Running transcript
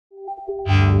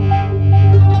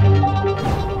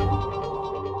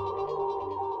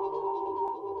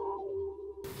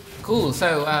Cool.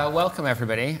 So welcome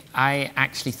everybody. I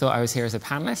actually thought I was here as a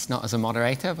panelist, not as a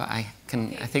moderator, but I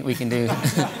think we can do.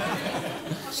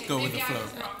 Let's go with the flow.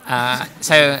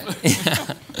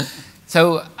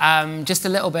 So just a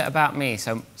little bit about me.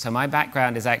 So my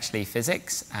background is actually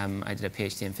physics. I did a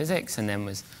PhD in physics and then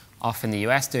was off in the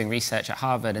US doing research at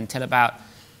Harvard until about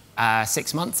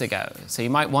 6 months ago. So you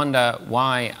might wonder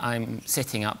why I'm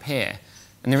sitting up here.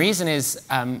 And the reason is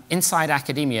inside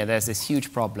academia, there's this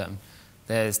huge problem.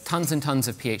 There's tons and tons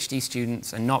of PhD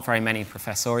students and not very many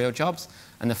professorial jobs,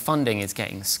 and the funding is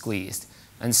getting squeezed.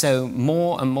 And so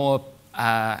more and more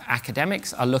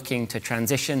academics are looking to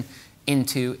transition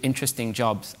into interesting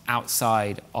jobs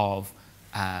outside of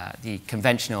the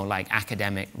conventional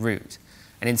academic route.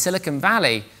 And in Silicon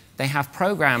Valley, they have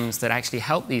programs that actually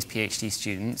help these PhD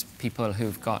students, people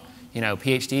who've got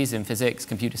PhDs in physics,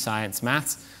 computer science,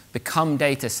 maths, become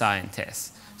data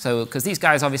scientists. So, because these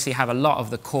guys obviously have a lot of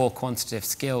the core quantitative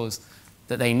skills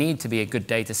that they need to be a good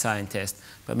data scientist,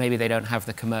 but maybe they don't have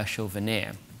the commercial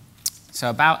veneer.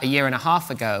 So about 1.5 years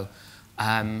ago,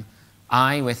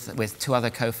 I, with 2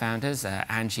 other co-founders,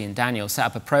 Angie and Daniel, set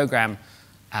up a program,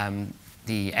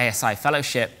 the ASI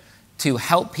Fellowship, to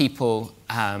help people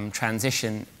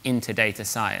transition into data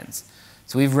science.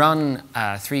 So we've run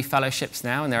 3 fellowships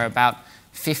now, and there are about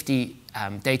 50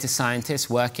 data scientists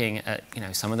working at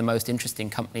some of the most interesting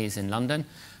companies in London,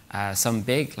 some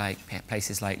big, like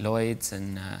places like Lloyd's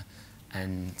and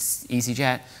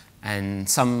EasyJet, and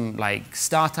some like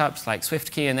startups like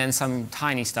SwiftKey, and then some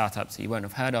tiny startups that you won't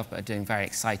have heard of but are doing very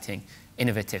exciting,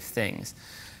 innovative things.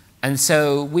 And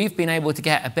so we've been able to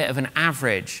get a bit of an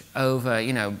average over,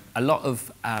 a lot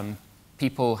of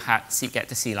people get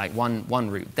to see like one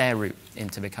route, their route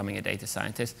into becoming a data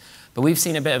scientist. But we've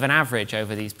seen a bit of an average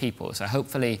over these people. So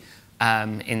hopefully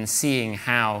in seeing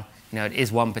how, it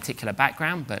is one particular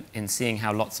background, but in seeing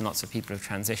how lots and lots of people have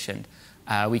transitioned,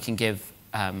 we can give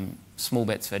small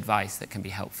bits of advice that can be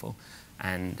helpful,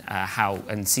 and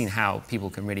seeing how people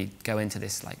can really go into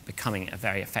this, becoming a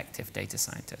very effective data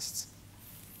scientists.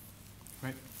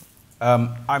 Great.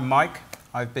 I'm Mike.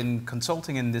 I've been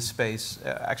consulting in this space,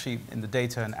 actually in the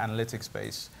data and analytics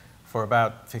space, for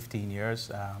about 15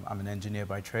 years. I'm an engineer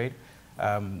by trade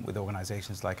with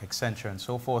organizations like Accenture and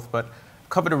so forth, but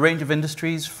covered a range of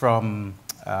industries from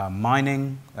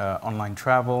mining, online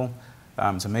travel.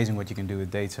 It's amazing what you can do with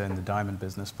data in the diamond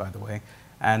business, by the way.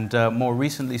 And more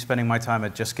recently, spending my time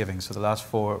at JustGiving. So the last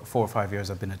 4 or 5 years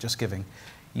I've been at JustGiving,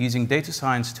 using data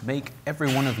science to make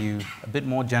every one of you a bit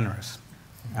more generous.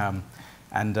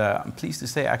 And I'm pleased to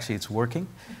say, actually, it's working.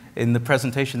 In the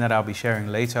presentation that I'll be sharing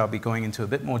later, I'll be going into a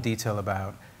bit more detail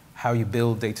about how you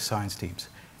build data science teams.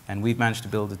 And we've managed to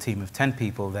build a team of 10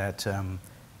 people that,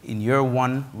 in year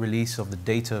 1 release of the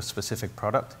data-specific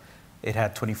product, it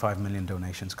had 25 million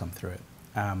donations come through it.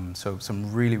 So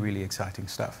some really, really exciting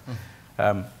stuff.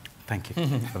 Thank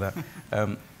you for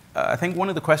that. I think one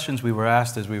of the questions we were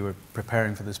asked as we were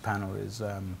preparing for this panel is,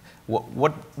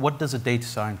 what does a data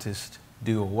scientist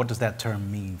do, or what does that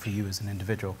term mean for you as an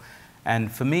individual?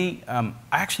 And for me, I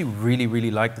actually really,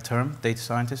 really like the term data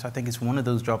scientist. I think it's one of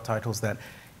those job titles that,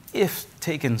 if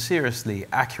taken seriously,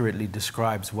 accurately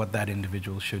describes what that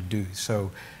individual should do.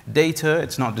 So data,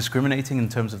 it's not discriminating in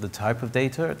terms of the type of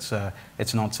data.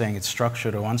 It's not saying it's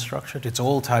structured or unstructured. It's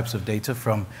all types of data,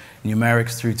 from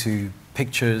numerics through to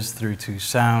pictures, through to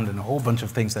sound, and a whole bunch of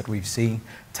things that we've seen,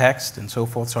 text and so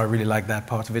forth. So I really like that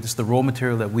part of it. It's the raw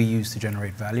material that we use to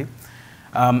generate value.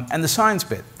 And the science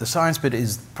bit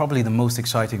is probably the most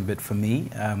exciting bit for me.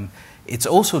 It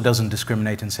also doesn't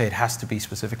discriminate and say it has to be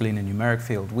specifically in a numeric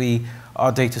field.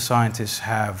 Our data scientists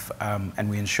have, and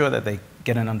we ensure that they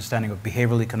get an understanding of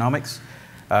behavioral economics,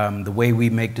 the way we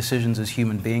make decisions as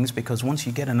human beings, because once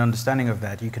you get an understanding of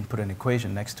that, you can put an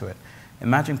equation next to it.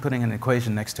 Imagine putting an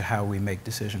equation next to how we make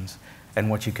decisions and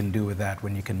what you can do with that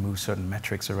when you can move certain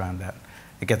metrics around that.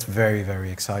 It gets very,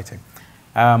 very exciting.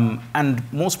 And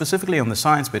more specifically on the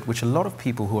science bit, which a lot of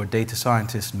people who are data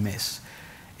scientists miss,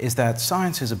 is that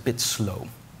science is a bit slow.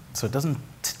 So it doesn't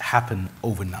happen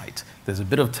overnight. There's a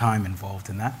bit of time involved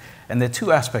in that. And there are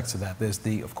 2 aspects of that. There's,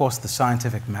 of course, the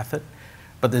scientific method,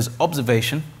 but there's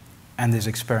observation and there's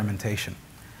experimentation.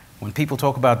 When people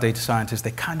talk about data scientists,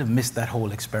 they kind of miss that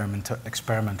whole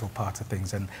experimental part of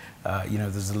things. And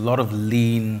there's a lot of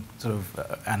lean sort of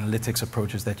analytics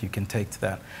approaches that you can take to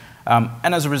that.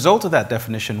 And as a result of that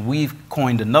definition, we've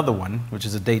coined another one, which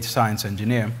is a data science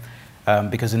engineer,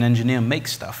 because an engineer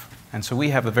makes stuff. And so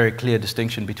we have a very clear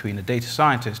distinction between a data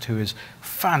scientist, who is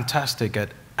fantastic at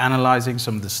analyzing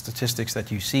some of the statistics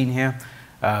that you've seen here,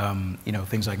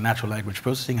 things like natural language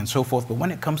processing and so forth. But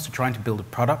when it comes to trying to build a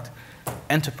product,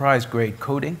 enterprise-grade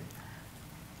coding,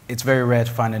 it's very rare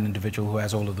to find an individual who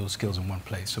has all of those skills in one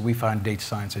place. So we find data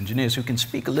science engineers who can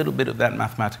speak a little bit of that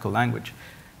mathematical language,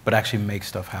 but actually make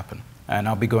stuff happen. And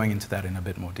I'll be going into that in a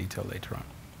bit more detail later on.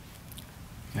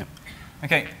 Yep.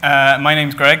 Okay, my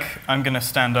name's Greg. I'm going to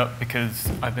stand up because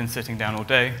I've been sitting down all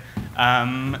day.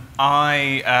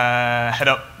 I head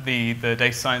up the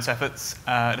data science efforts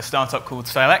at a startup called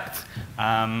Stylect.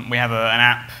 We have an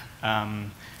app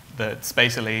that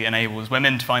basically enables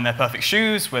women to find their perfect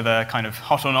shoes with a kind of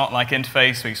hot or not like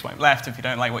interface, where you swipe left if you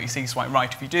don't like what you see, swipe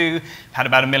right if you do. We've had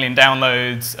about 1 million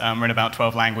downloads. We're in about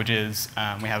 12 languages.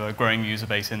 We have a growing user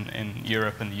base in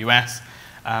Europe and the US.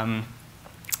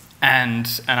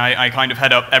 And I kind of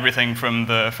head up everything from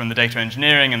the data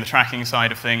engineering and the tracking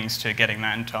side of things to getting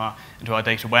that into our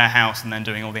data warehouse, and then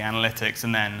doing all the analytics,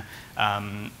 and then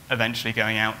eventually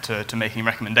going out to making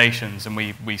recommendations. And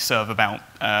we serve about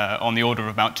on the order of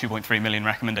about 2.3 million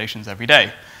recommendations every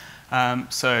day.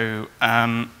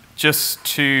 Just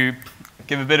to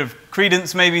give a bit of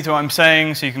credence maybe to what I'm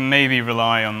saying, so you can maybe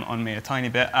rely on me a tiny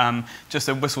bit, just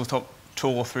a whistle-stop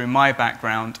tour through my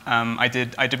background. I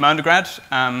did my undergrad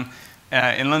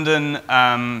in London,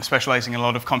 specializing in a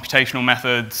lot of computational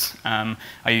methods. I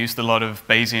used a lot of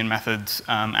Bayesian methods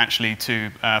actually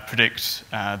to predict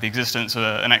the existence of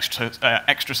an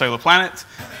extrasolar planet,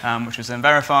 which was then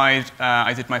verified.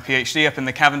 I did my PhD up in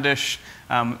the Cavendish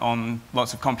on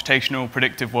lots of computational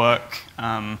predictive work,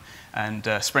 and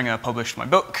Springer published my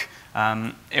book.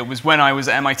 It was when I was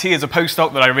at MIT as a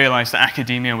postdoc that I realized that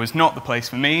academia was not the place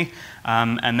for me.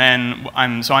 And then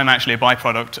I'm actually a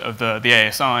byproduct of the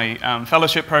ASI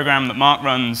fellowship program that Marc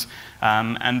runs.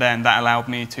 And then that allowed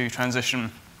me to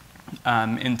transition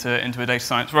into a data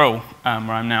science role,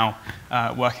 where I'm now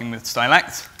working with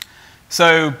Stylect.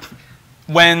 So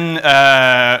when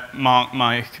Marc,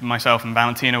 Mike, myself, and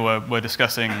Valentina were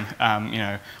discussing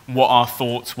what our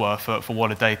thoughts were for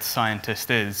what a data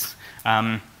scientist is,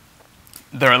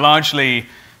 there are largely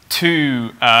two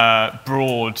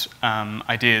broad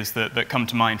ideas that come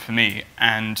to mind for me.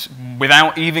 And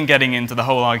without even getting into the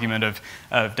whole argument of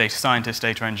data scientist,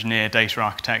 data engineer, data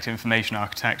architect, information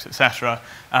architect, etc.,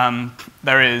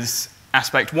 there is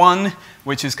aspect one,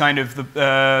 which is kind of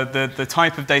the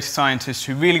type of data scientist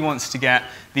who really wants to get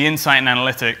the insight and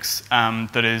analytics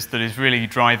that is really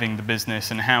driving the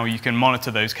business, and how you can monitor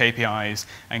those KPIs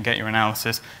and get your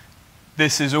analysis.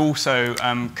 This is also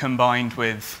combined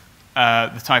with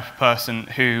the type of person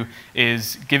who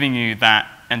is giving you that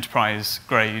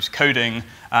enterprise-grade coding,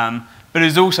 but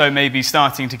is also maybe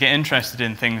starting to get interested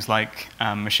in things like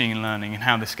machine learning and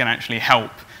how this can actually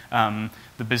help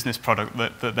the business product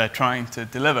that they're trying to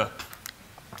deliver.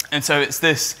 And so it's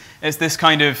this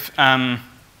kind of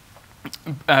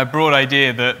broad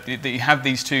idea that you have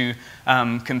these two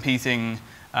competing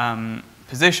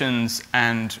positions,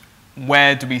 and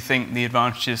where do we think the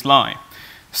advantages lie?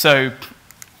 So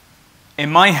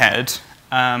in my head,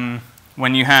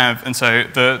 when you have, and so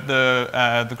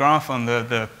the graph on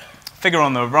the figure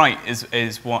on the right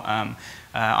is what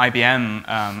IBM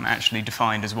actually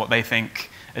defined as what they think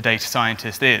a data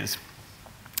scientist is.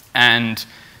 And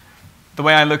the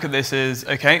way I look at this is,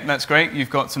 okay, that's great. You've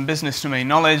got some business domain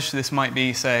knowledge. This might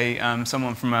be, say,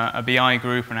 someone from a BI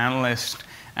group, an analyst,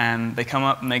 and they come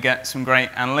up and they get some great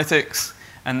analytics,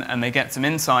 and they get some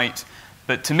insight.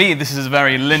 But to me, this is a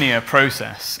very linear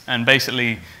process. And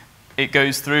basically, it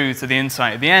goes through to the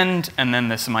insight at the end, and then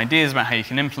there's some ideas about how you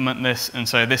can implement this. And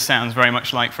so this sounds very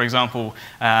much like, for example,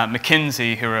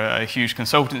 McKinsey, who are a huge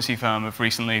consultancy firm, have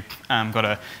recently got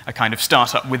a kind of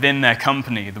startup within their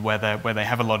company where they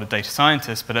have a lot of data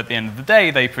scientists, but at the end of the day,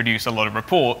 they produce a lot of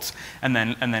reports and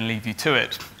then leave you to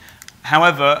it.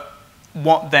 However,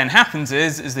 what then happens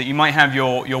is that you might have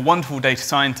your wonderful data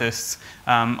scientists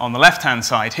on the left-hand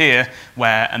side here,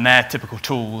 and their typical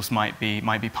tools might be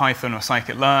Python or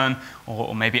scikit-learn,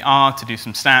 or maybe R to do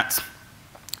some stats.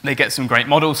 They get some great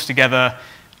models together,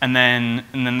 and then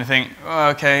they think, oh,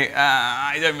 okay,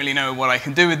 I don't really know what I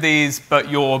can do with these.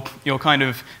 But your kind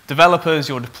of developers,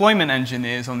 your deployment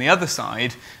engineers on the other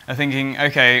side are thinking,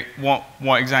 okay,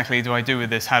 what exactly do I do with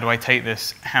this? How do I take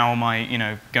this? How am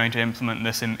I going to implement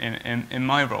this in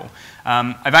my role?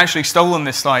 I've actually stolen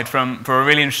this slide for a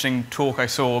really interesting talk I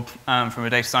saw from a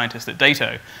data scientist at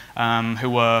Dato, who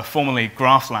were formerly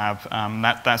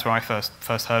GraphLab. That's where I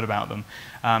first heard about them.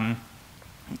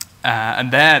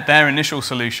 And their initial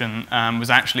solution was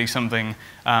actually something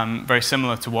very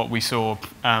similar to what we saw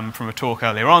from a talk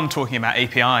earlier on, talking about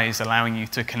APIs allowing you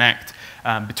to connect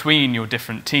between your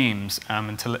different teams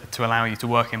and to allow you to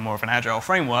work in more of an agile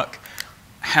framework.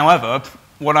 However,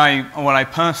 what I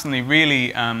personally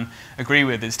really agree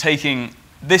with is taking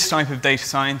this type of data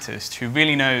scientist who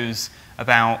really knows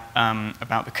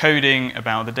about the coding,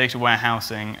 about the data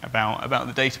warehousing, about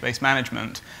the database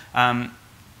management,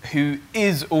 who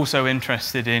is also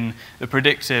interested in the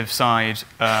predictive side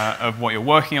of what you're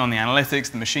working on, the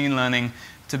analytics, the machine learning,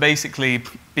 to basically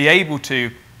be able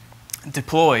to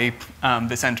deploy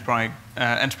this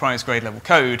enterprise-grade level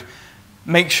code,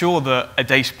 make sure that a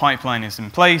data pipeline is in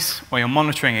place where you're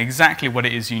monitoring exactly what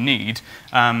it is you need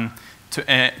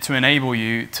to enable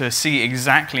you to see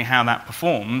exactly how that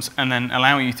performs and then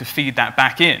allow you to feed that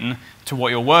back in to what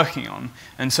you're working on.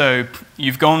 And so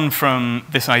you've gone from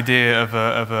this idea of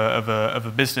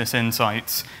a business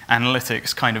insights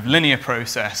analytics kind of linear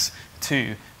process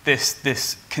to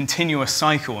this continuous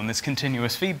cycle and this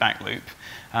continuous feedback loop.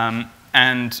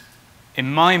 And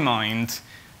in my mind,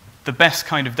 the best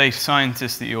kind of data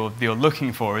scientist that you're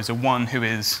looking for is one who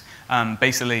is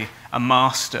basically a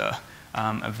master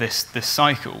of this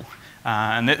cycle.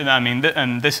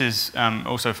 And this is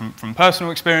also from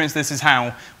personal experience. This is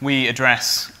how we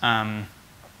address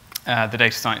the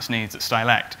data science needs at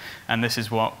Stylect, and this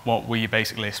is what we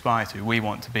basically aspire to. We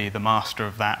want to be the master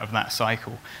of that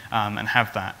cycle and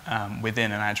have that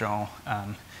within an agile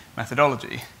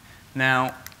methodology.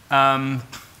 Now,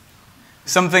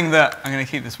 something that I'm going to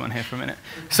keep this one here for a minute.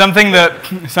 Something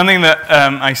that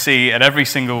I see at every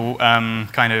single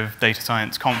kind of data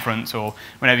science conference, or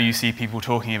whenever you see people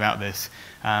talking about this,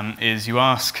 is you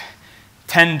ask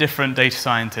 10 different data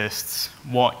scientists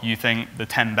what you think the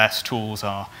 10 best tools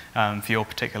are for your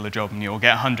particular job, and you'll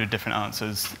get 100 different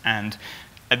answers. And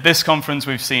at this conference,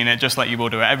 we've seen it just like you will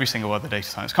do at every single other data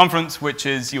science conference, which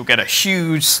is you'll get a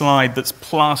huge slide that's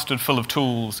plastered full of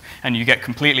tools, and you get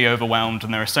completely overwhelmed,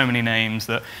 and there are so many names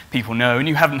that people know, and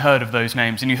you haven't heard of those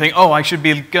names, and you think, oh, I should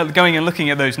be going and looking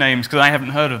at those names because I haven't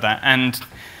heard of that. And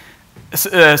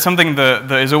something that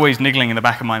is always niggling in the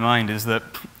back of my mind is that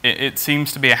it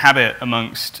seems to be a habit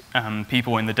amongst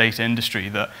people in the data industry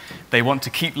that they want to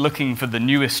keep looking for the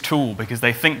newest tool because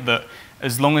they think that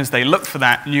as long as they look for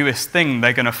that newest thing,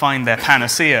 they're going to find their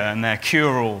panacea and their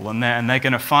cure-all, and they're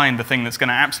going to find the thing that's going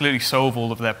to absolutely solve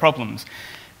all of their problems.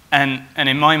 And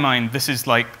in my mind, this is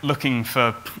like looking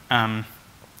for a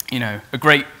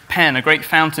great pen, a great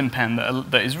fountain pen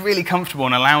that is really comfortable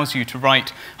and allows you to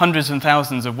write hundreds and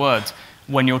thousands of words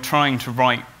when you're trying to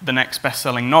write the next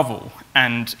best-selling novel.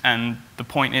 And the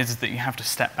point is that you have to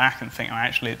step back and think, oh,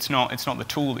 actually, it's not the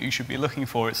tool that you should be looking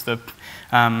for. It's the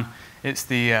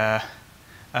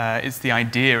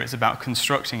idea. It's about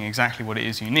constructing exactly what it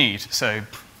is you need. So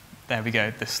there we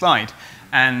go, this slide.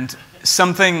 And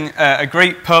something, a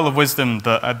great pearl of wisdom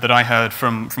that I heard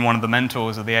from one of the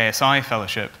mentors of the ASI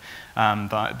fellowship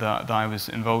that I was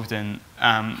involved in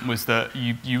was that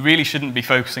you really shouldn't be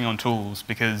focusing on tools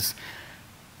because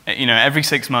every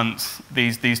 6 months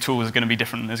these tools are going to be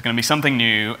different. There's going to be something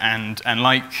new, and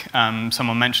like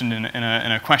someone mentioned in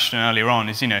a question earlier on,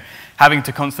 is having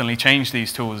to constantly change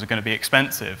these tools are going to be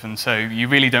expensive, and so you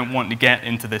really don't want to get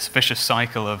into this vicious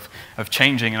cycle of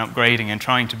changing and upgrading and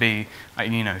trying to be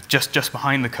just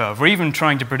behind the curve, or even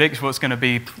trying to predict what's going to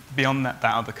be beyond that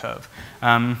other curve.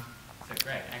 So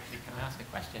great. Actually, can I ask a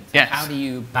question? So yes. How do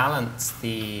you balance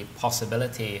the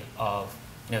possibility of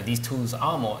new tools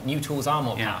are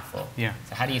more powerful? Yeah.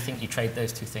 So how do you think you trade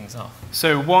those two things off?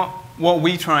 So what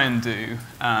we try and do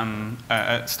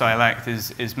at Stylect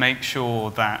is make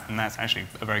sure that, and that's actually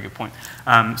a very good point,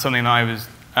 something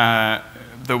that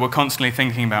we're constantly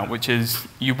thinking about, which is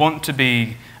you want to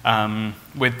be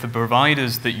with the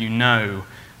providers that you know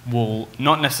will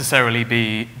not necessarily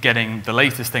be getting the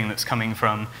latest thing that's coming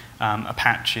from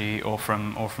Apache or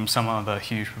from some other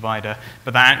huge provider,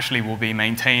 but that actually will be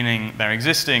maintaining their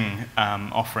existing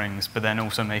offerings, but then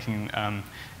also making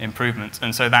improvements.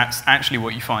 And so that's actually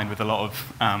what you find with a lot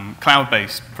of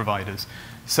cloud-based providers.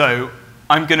 So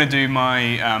I'm going to do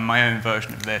my own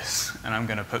version of this, and I'm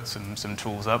going to put some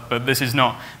tools up. But this is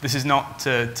not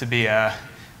to be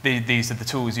these are the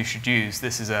tools you should use.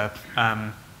 This is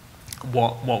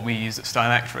what we use at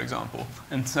Stylect, for example.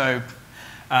 And so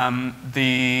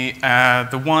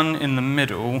the one in the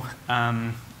middle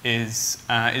is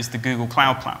the Google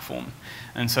Cloud Platform.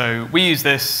 And so we use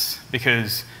this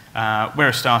because we're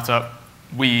a startup.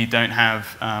 We don't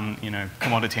have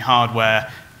commodity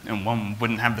hardware, and one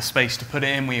wouldn't have the space to put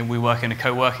it in. We work in a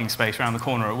co-working space around the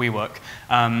corner at WeWork.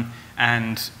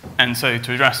 And so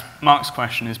to address Mark's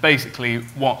question is basically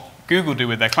what Google do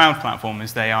with their cloud platform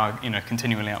is they are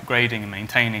continually upgrading and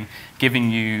maintaining,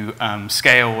 giving you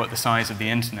scale at the size of the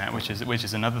internet, which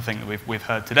is another thing that we've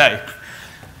heard today.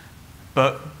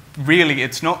 But really,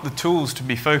 it's not the tools to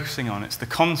be focusing on. It's the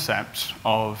concept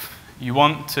of you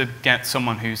want to get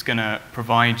someone who's going to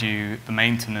provide you the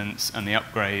maintenance and the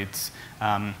upgrades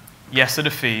yes, at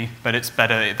a fee, but it's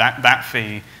better, that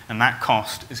fee and that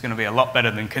cost is going to be a lot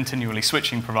better than continually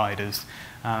switching providers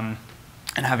and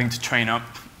having to train up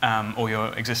all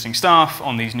your existing staff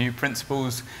on these new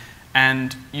principles.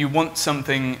 And you want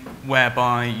something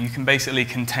whereby you can basically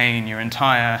contain your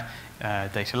entire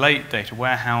data lake, data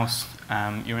warehouse,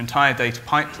 your entire data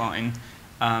pipeline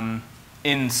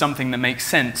in something that makes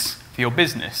sense for your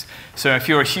business. So if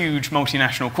you're a huge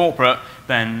multinational corporate,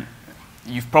 then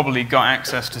you've probably got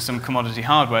access to some commodity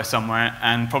hardware somewhere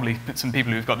and probably some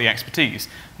people who've got the expertise.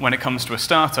 When it comes to a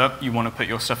startup, you want to put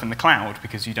your stuff in the cloud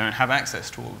because you don't have access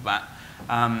to all of that.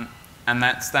 And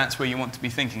that's where you want to be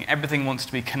thinking. Everything wants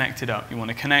to be connected up. You want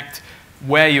to connect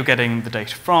where you're getting the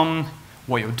data from,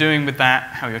 what you're doing with that,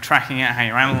 how you're tracking it, how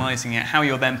you're analyzing it, how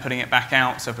you're then putting it back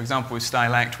out. So for example, with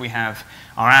Stylect, we have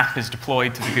our app is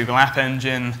deployed to the Google App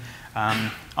Engine.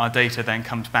 Our data then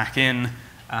comes back in,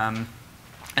 and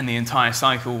the entire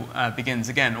cycle begins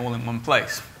again, all in one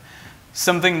place.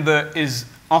 Something that is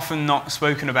often not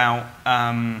spoken about,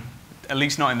 at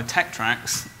least not in the tech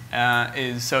tracks,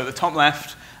 is, so at the top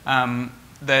left,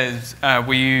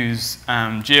 we use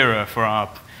Jira for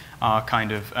our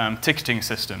kind of ticketing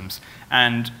systems.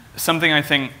 And something I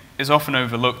think is often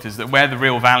overlooked is that where the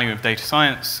real value of data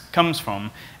science comes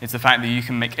from is the fact that you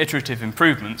can make iterative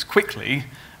improvements quickly,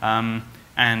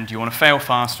 and you want to fail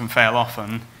fast and fail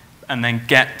often, and then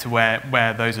get to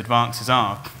where those advances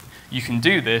are. You can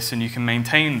do this and you can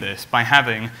maintain this by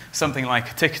having something like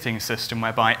a ticketing system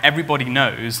whereby everybody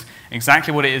knows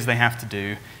exactly what it is they have to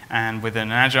do, and within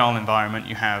an agile environment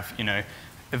you have,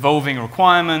 evolving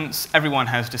requirements, everyone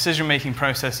has decision-making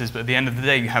processes, but at the end of the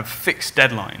day you have fixed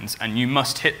deadlines and you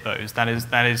must hit those. That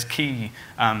is key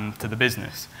to the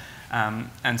business.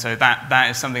 And so that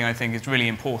is something I think is really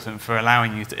important for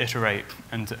allowing you to iterate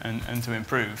and to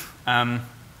improve.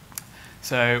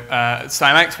 So at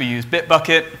Stylect we use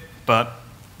Bitbucket, but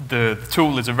the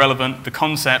tool is irrelevant. The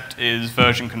concept is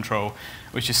version control,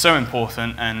 which is so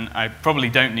important, and I probably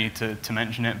don't need to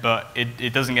mention it, but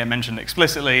it doesn't get mentioned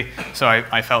explicitly, so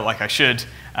I felt like I should.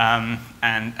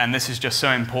 And this is just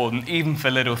so important, even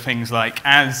for little things like,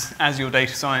 as your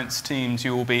data science teams,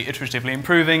 you will be iteratively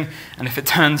improving, and if it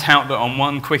turns out that on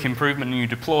one quick improvement you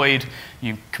deployed,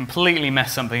 you completely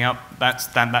mess something up,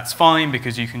 that's fine,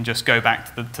 because you can just go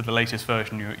back to the latest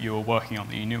version you were working on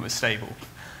that you knew was stable.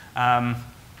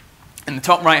 In the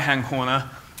top right-hand corner,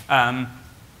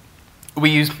 we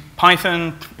use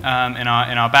Python in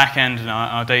our back-end and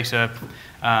our data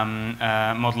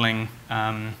modeling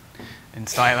in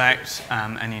Stylect,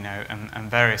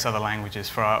 and various other languages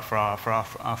for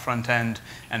our front end.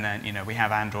 And then we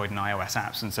have Android and iOS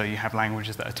apps, and so you have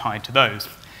languages that are tied to those.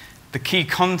 The key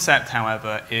concept,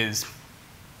 however, is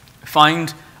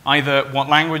find either what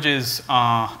languages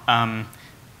are,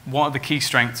 what are the key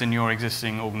strengths in your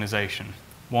existing organization.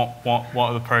 What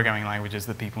are the programming languages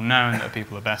that people know and that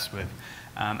people are best with?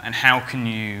 And how can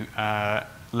you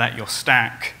let your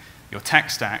stack, your tech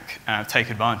stack, take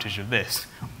advantage of this?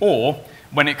 Or,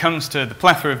 when it comes to the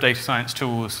plethora of data science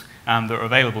tools that are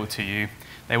available to you,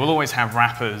 they will always have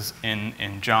wrappers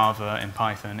in Java, in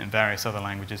Python, in various other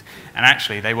languages. And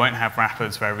actually, they won't have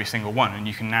wrappers for every single one, and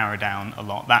you can narrow down a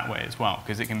lot that way as well,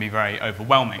 because it can be very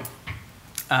overwhelming.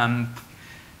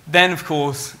 Then, of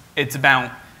course, it's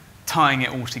about tying it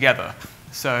all together.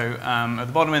 So at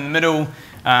the bottom in the middle,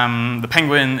 the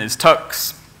penguin is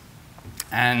Tux,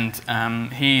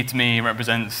 and he, to me,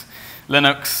 represents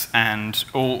Linux and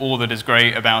all that is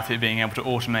great about it being able to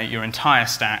automate your entire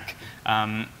stack.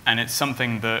 And it's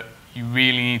something that you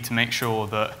really need to make sure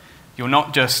that you're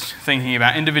not just thinking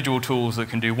about individual tools that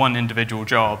can do one individual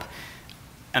job,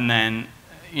 and then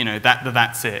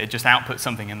that's it. It just outputs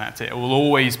something and that's it. It will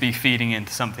always be feeding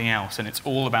into something else, and it's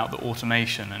all about the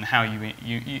automation and how you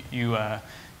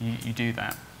do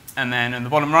that. And then in the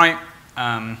bottom right,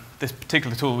 this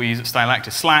particular tool we use at Stylect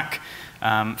is Slack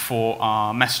for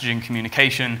our messaging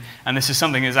communication, and this is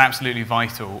something that's absolutely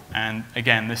vital. And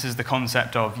again, this is the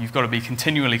concept of you've got to be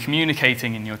continually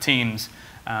communicating in your teams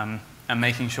and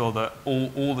making sure that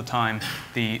all the time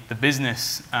the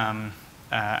business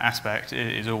aspect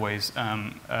is always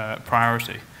a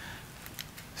priority.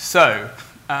 So,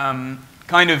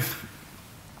 kind of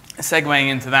segueing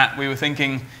into that, we were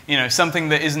thinking, something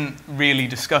that isn't really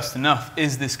discussed enough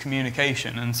is this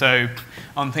communication. And so,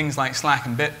 on things like Slack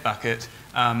and Bitbucket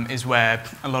is where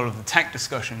a lot of the tech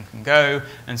discussion can go.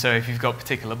 And so, if you've got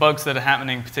particular bugs that are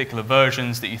happening, particular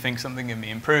versions that you think something can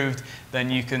be improved, then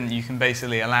you can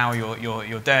basically allow your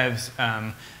devs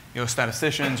your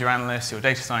statisticians, your analysts, your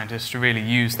data scientists to really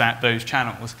use those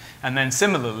channels. And then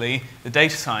similarly, the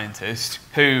data scientist,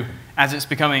 who, as it's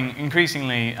becoming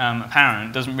increasingly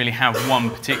apparent, doesn't really have one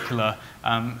particular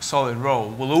solid role,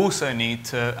 will also need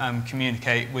to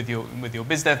communicate with your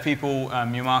biz dev people,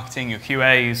 your marketing, your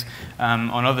QAs,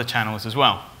 on other channels as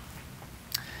well.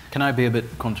 Can I be a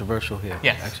bit controversial here?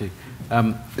 Yes. Actually,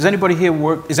 is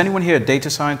anyone here a data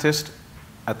scientist?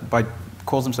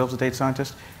 Calls themselves a data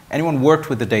scientist? Anyone worked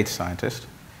with a data scientist?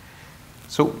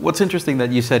 So what's interesting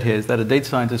that you said here is that a data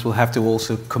scientist will have to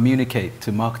also communicate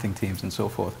to marketing teams and so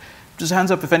forth. Just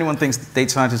hands up if anyone thinks that data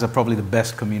scientists are probably the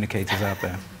best communicators out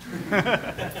there.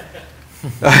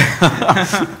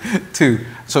 Two.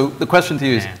 So the question to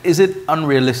you is it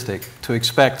unrealistic to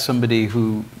expect somebody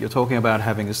who you're talking about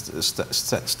having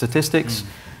statistics,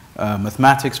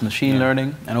 mathematics, machine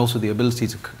learning, and also the ability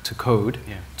to code,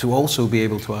 to also be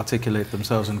able to articulate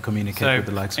themselves and communicate with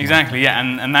the likes of exactly,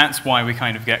 and that's why we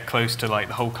kind of get close to like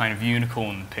the whole kind of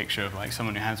unicorn picture of like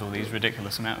someone who has all these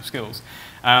ridiculous amount of skills.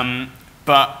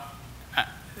 But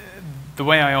the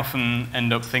way I often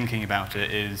end up thinking about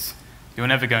it is you're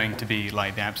never going to be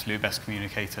like the absolute best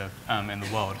communicator in the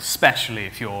world, especially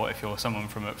if you're someone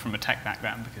from a tech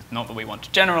background, because not that we want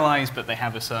to generalize, but they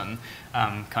have a certain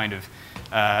kind of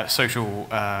social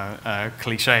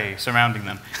cliche surrounding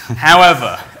them.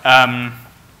 However,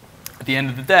 at the end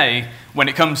of the day, when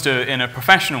it comes to in a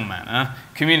professional manner,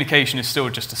 communication is still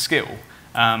just a skill.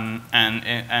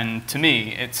 And to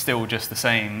me, it's still just the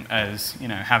same as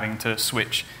having to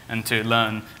switch and to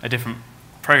learn a different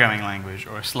programming language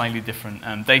or a slightly different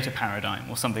data paradigm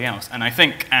or something else. And I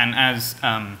think, and as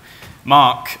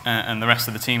Mark and the rest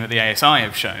of the team at the ASI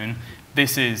have shown,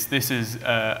 this is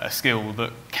a skill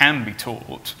that can be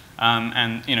taught.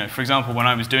 And for example, when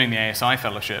I was doing the ASI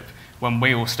fellowship, when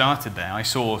we all started there, I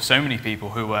saw so many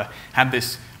people who had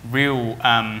this real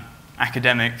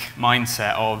academic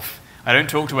mindset of, I don't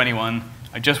talk to anyone,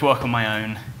 I just work on my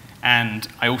own, and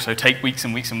I also take weeks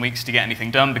and weeks and weeks to get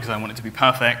anything done because I want it to be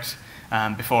perfect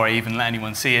before I even let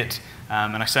anyone see it.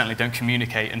 And I certainly don't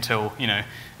communicate until a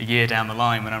year down the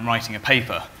line when I'm writing a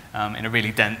paper in a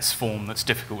really dense form that's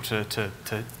difficult to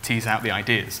tease out the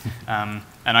ideas. And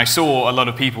I saw a lot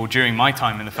of people during my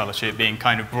time in the fellowship being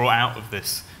kind of brought out of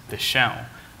this shell.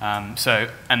 And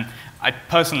I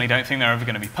personally don't think they're ever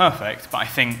going to be perfect, but I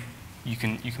think you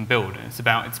can build, and it's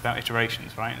about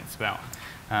iterations, right? It's about,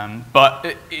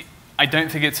 but I don't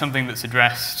think it's something that's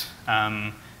addressed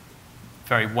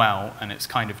very well, and it's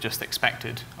kind of just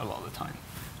expected a lot of the time.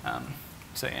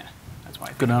 So yeah, that's why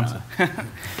I think good answer.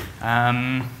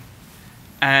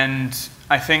 And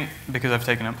I think because I've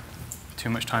taken up too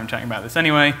much time chatting about this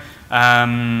anyway, at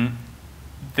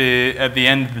the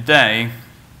end of the day,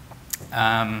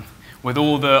 with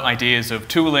all the ideas of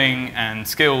tooling and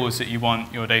skills that you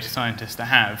want your data scientists to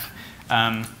have,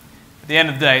 at the end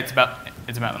of the day, it's about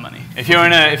the money. If you're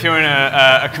in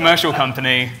a commercial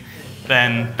company,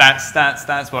 then that's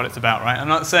what it's about, right? I'm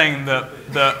not saying that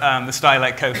the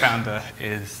Stylect co-founder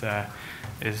is that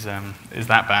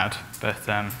bad, but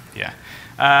yeah.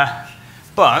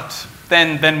 But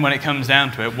then when it comes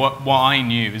down to it, what I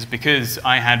knew is because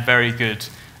I had very good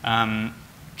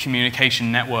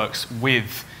communication networks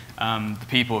with the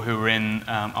people who were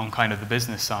on kind of the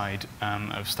business side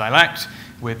of Stylect,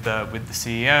 with the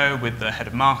CEO, with the head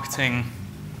of marketing.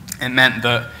 It meant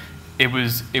that it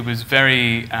was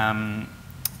very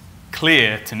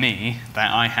clear to me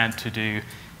that I had to do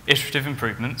iterative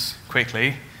improvements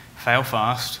quickly, fail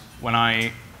fast. When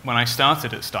I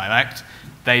started at Stylect,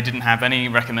 they didn't have any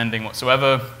recommending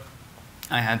whatsoever.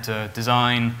 I had to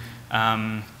design,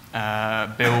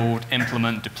 build,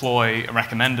 implement, deploy a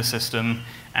recommender system,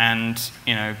 and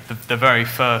the very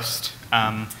first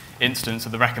instance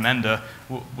of the recommender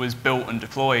was built and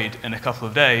deployed in a couple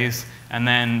of days. And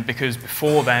then, because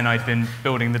before then I'd been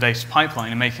building the data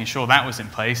pipeline and making sure that was in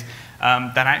place,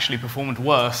 that actually performed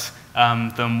worse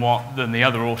than the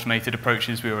other automated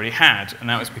approaches we already had. And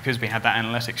that was because we had that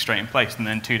analytics straight in place. And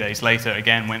then 2 days later,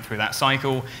 again, went through that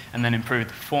cycle and then improved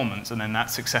the performance. And then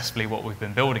that's successfully what we've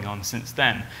been building on since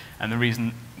then. And the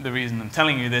reason I'm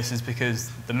telling you this is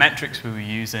because the metrics we were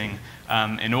using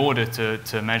in order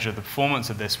to measure the performance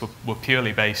of this were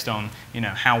purely based on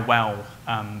how well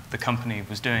the company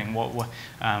was doing, what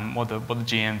the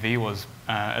GMV was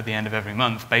at the end of every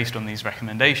month based on these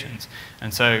recommendations.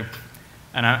 And so,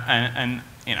 I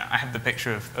have the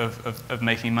picture of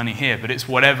making money here, but it's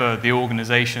whatever the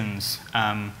organization's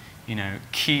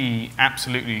key,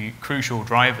 absolutely crucial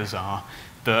drivers are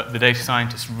that the data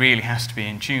scientist really has to be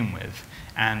in tune with.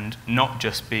 and not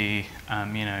just be,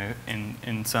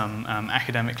 in some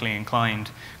academically inclined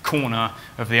corner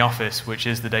of the office, which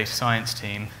is the data science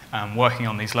team, working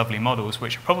on these lovely models,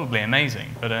 which are probably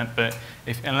amazing. But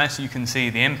unless you can see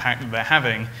the impact that they're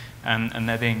having and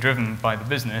they're being driven by the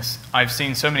business, I've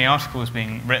seen so many articles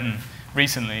being written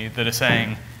recently that are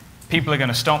saying people are going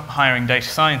to stop hiring data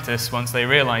scientists once they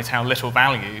realize how little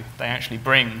value they actually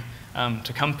bring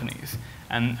to companies.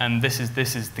 And this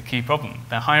is the key problem.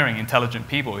 They're hiring intelligent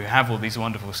people who have all these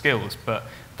wonderful skills, but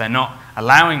they're not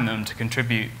allowing them to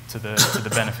contribute to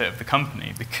the benefit of the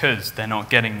company because they're not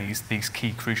getting these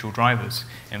key crucial drivers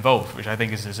involved, which I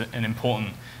think is an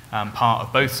important part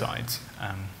of both sides.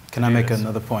 Can I make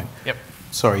another point? Yep.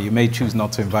 Sorry, you may choose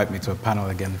not to invite me to a panel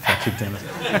again if I keep doing this.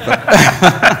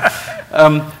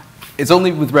 It's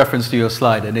only with reference to your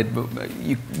slide, and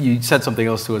you said something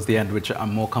else towards the end, which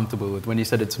I'm more comfortable with, when you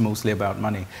said it's mostly about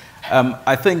money.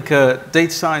 I think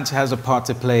data science has a part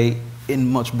to play in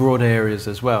much broader areas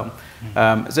as well.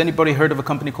 Has anybody heard of a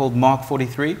company called Mark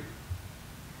 43?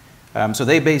 So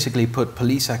they basically put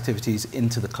police activities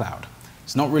into the cloud.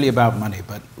 It's not really about money,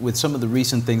 but with some of the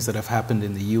recent things that have happened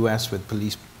in the US with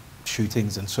police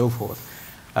shootings and so forth,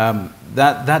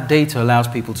 that data allows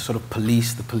people to sort of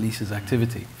police the police's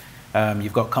activity.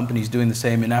 You've got companies doing the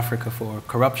same in Africa for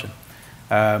corruption.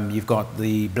 You've got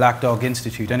the Black Dog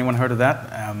Institute. Anyone heard of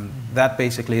that? That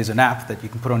basically is an app that you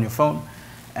can put on your phone,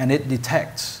 and it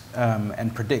detects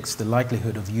and predicts the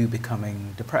likelihood of you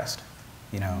becoming depressed.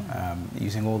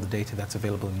 Using all the data that's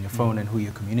available in your phone and who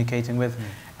you're communicating with,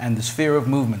 and the sphere of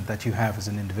movement that you have as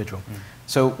an individual.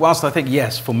 So whilst I think,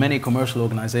 yes, for many commercial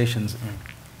organizations,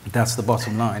 that's the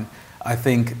bottom line, I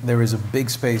think there is a big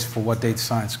space for what data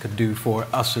science could do for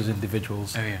us as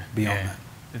individuals beyond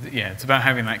that. Yeah, it's about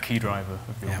having that key driver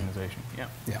of the organization. Yeah.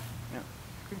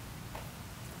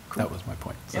 Cool. That was my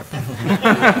point.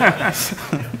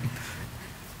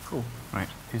 Cool. Right,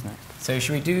 who's next? So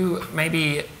should we do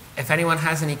maybe, if anyone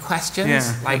has any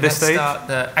questions, let's start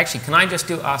actually, can I just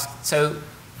ask, so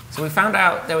we found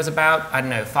out there was about,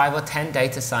 5 or 10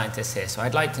 data scientists here, so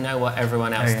I'd like to know what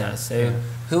everyone else does. So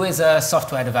who is a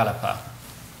software developer?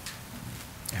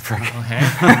 Okay.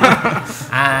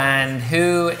 And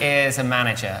who is a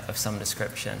manager of some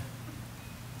description?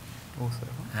 Also.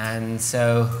 And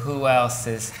so who else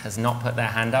has not put their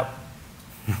hand up?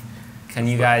 Can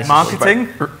you guys... Marketing?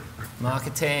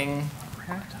 Marketing.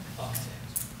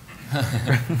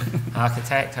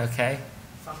 Architect, okay.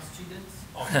 Some students.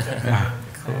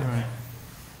 Cool.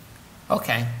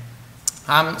 Okay.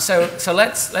 So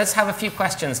let's have a few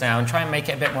questions now and try and make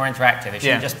it a bit more interactive. It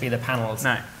shouldn't just be the panels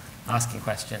asking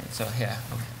questions. So here.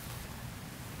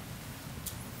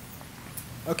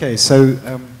 Okay,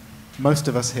 so most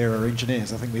of us here are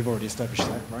engineers. I think we've already established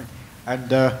that, right?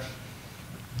 And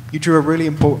you drew a really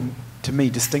important, to me,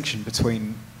 distinction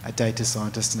between a data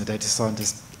scientist and a data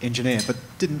scientist engineer, but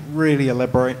didn't really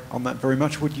elaborate on that very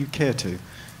much. Would you care to?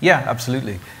 Yeah,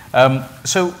 absolutely.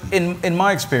 So in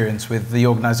my experience with the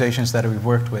organizations that we've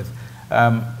worked with,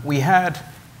 we had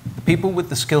people with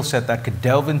the skill set that could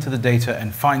delve into the data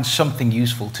and find something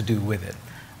useful to do with it.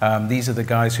 These are the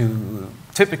guys who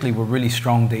typically were really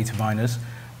strong data miners,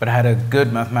 but had a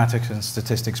good mathematics and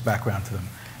statistics background to them.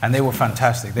 And they were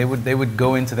fantastic. They would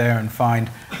go into there and find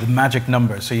the magic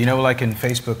number. So like in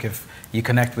Facebook, if you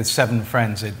connect with 7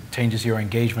 friends, it changes your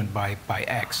engagement by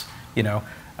X.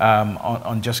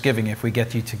 On JustGiving, if we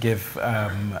get you to give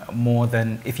more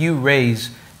than, if you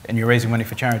raise, and you're raising money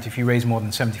for charity, if you raise more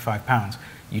than £75,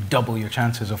 you double your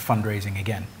chances of fundraising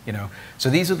again. So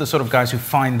these are the sort of guys who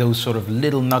find those sort of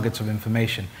little nuggets of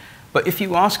information. But if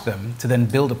you ask them to then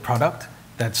build a product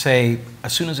that, say,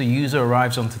 as soon as a user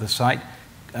arrives onto the site,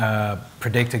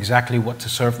 predict exactly what to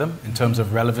serve them in terms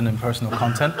of relevant and personal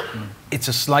content, it's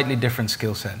a slightly different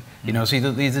skill set.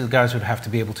 So these are the guys who would have to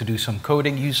be able to do some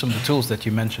coding, use some of the tools that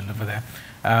you mentioned over there,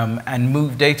 and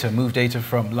move data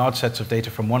from large sets of data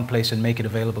from one place and make it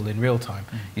available in real time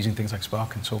using things like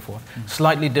Spark and so forth.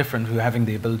 Slightly different who having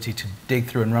the ability to dig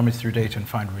through and rummage through data and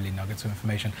find really nuggets of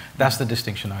information. That's the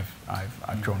distinction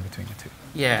I've drawn between the two.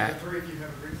 Yeah.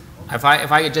 If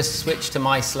I could just switch to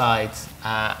my slides,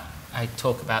 I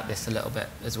talk about this a little bit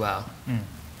as well.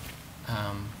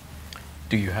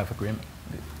 Do you have agreement?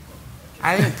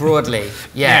 I think broadly,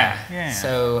 yeah.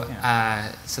 So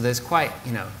there's quite,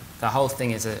 the whole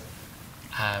thing is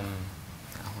well,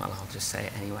 I'll just say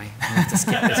it anyway. I'll have to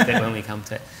skip this bit when we come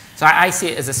to it. So I see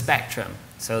it as a spectrum.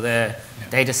 So the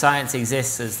data science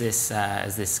exists as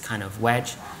this kind of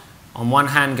wedge. On one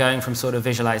hand, going from sort of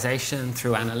visualization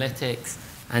through analytics,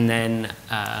 and then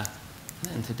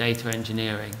into data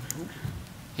engineering.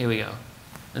 Here we go.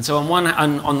 And so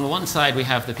on the one side, we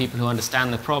have the people who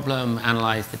understand the problem,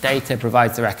 analyze the data,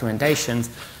 provide the recommendations.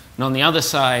 And on the other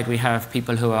side, we have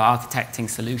people who are architecting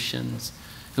solutions,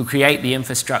 who create the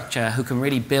infrastructure, who can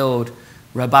really build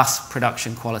robust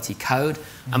production quality code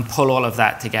and pull all of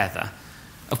that together.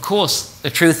 Of course, the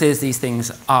truth is these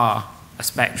things are a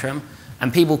spectrum,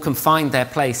 and people can find their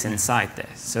place inside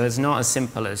this. So it's not as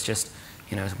simple as just,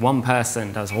 one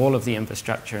person does all of the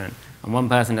infrastructure and one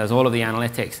person does all of the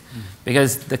analytics,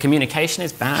 because the communication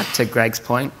is bad, to Greg's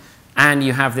point, and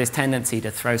you have this tendency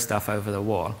to throw stuff over the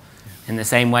wall. In the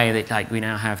same way that we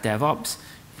now have DevOps,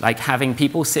 having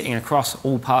people sitting across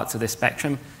all parts of this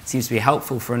spectrum seems to be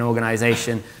helpful for an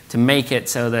organization to make it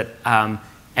so that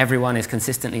everyone is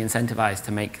consistently incentivized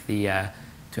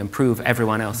to improve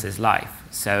everyone else's life.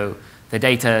 So the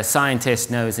data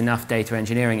scientist knows enough data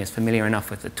engineering, is familiar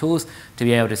enough with the tools to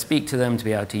be able to speak to them, to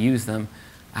be able to use them,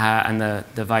 and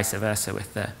the vice versa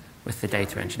with the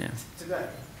data engineer. Today,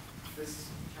 this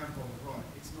camp on the right,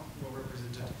 it's not well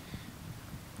represented.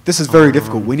 This is very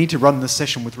difficult. We need to run this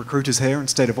session with recruiters here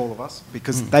instead of all of us,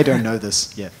 because they don't know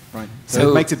this yet, right? So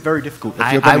it makes it very difficult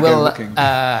if you're going to go looking.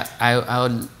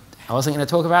 I wasn't going to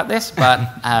talk about this,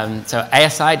 but so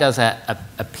ASI does a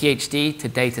PhD to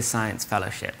data science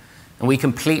fellowship. And we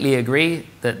completely agree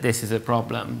that this is a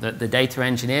problem, that the data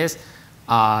engineers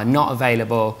are not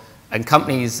available, and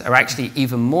companies are actually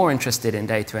even more interested in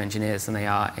data engineers than they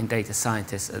are in data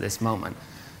scientists at this moment.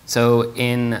 So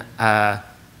in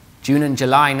June and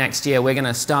July next year, we're going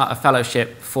to start a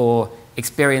fellowship for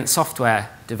experienced software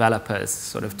developers,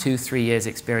 sort of 2-3 years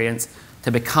experience,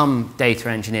 to become data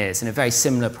engineers in a very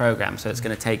similar program. So it's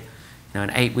going to take an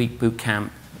 8-week boot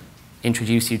camp,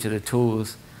 introduce you to the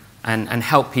tools, and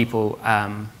help people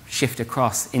shift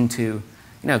across into,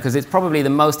 because it's probably the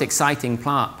most exciting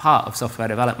part of software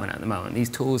development at the moment. These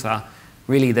tools are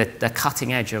really the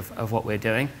cutting edge of what we're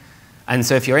doing. And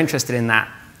so if you're interested in that,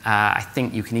 I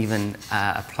think you can even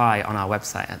apply on our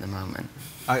website at the moment.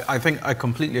 I think I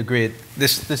completely agree.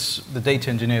 The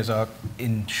data engineers are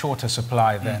in shorter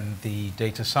supply than the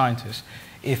data scientists.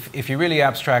 If you really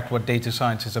abstract what data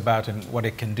science is about and what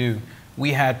it can do,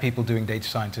 we had people doing data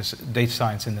science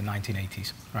in the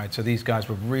 1980s, right? So these guys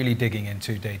were really digging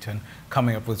into data and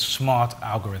coming up with smart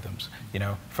algorithms,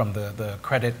 from the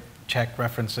credit check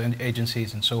reference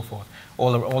agencies and so forth,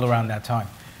 all around that time.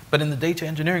 But in the data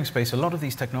engineering space, a lot of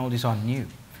these technologies are new.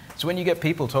 So when you get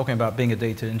people talking about being a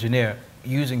data engineer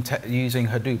using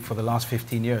Hadoop for the last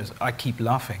 15 years, I keep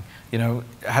laughing.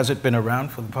 Has it been around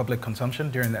for the public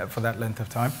consumption for that length of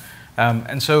time?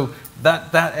 And so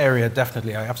that area,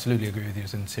 definitely, I absolutely agree with you,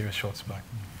 is in serious short supply.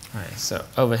 All right, so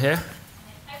over here.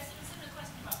 I have a similar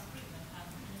question about recruitment.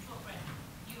 In the talk,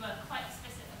 you were quite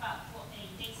explicit about what a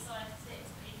data scientist is,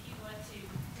 but if you were to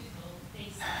Google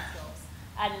data science jobs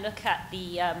and look at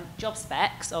the job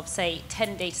specs of, say,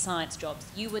 10 data science jobs,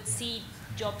 you would see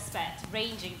job specs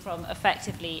ranging from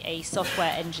effectively a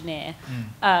software engineer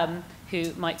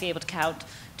who might be able to count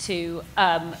to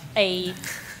a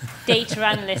data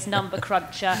analyst number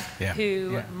cruncher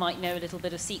who might know a little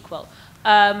bit of SQL.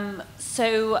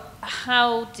 So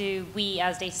how do we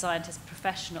as data scientist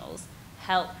professionals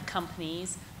help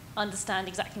companies understand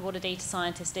exactly what a data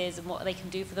scientist is and what they can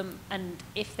do for them, and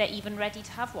if they're even ready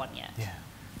to have one yet? Yeah.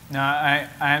 No, I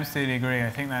absolutely agree. I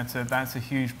think that's a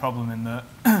huge problem in that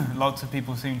lots of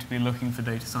people seem to be looking for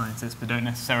data scientists but don't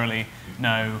necessarily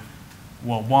know,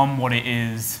 well, one, what it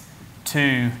is,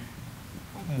 two,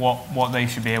 what they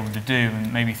should be able to do,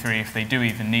 and maybe three, if they do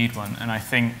even need one. And I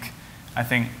think I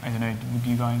don't know, would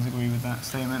you guys agree with that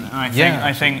statement? And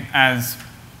I think as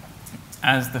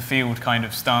the field kind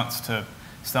of starts to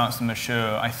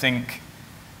mature, I think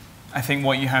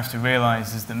what you have to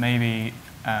realize is that maybe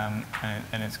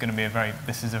and it's going to be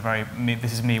this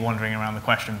is me wandering around the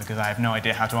question because I have no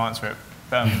idea how to answer it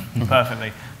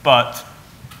perfectly. But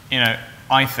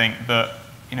I think that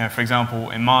for example,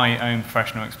 in my own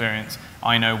professional experience,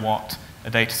 I know what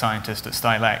a data scientist at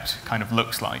Stylect kind of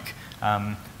looks like,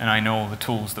 and I know all the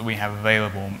tools that we have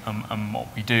available and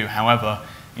what we do. However,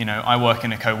 I work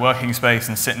in a co-working space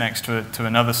and sit next to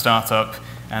another startup,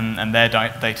 and their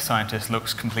data scientist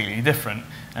looks completely different.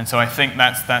 And so I think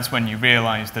that's when you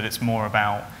realize that it's more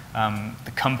about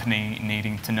the company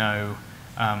needing to know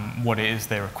what it is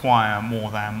they require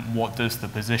more than what does the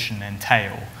position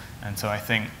entail. And so I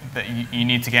think that you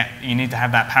need to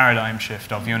have that paradigm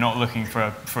shift of you're not looking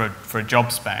for a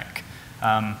job spec.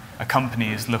 A company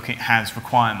has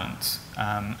requirements,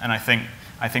 and I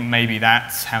think maybe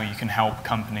that's how you can help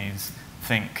companies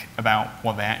think about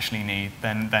what they actually need.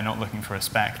 Then they're not looking for a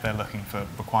spec, they're looking for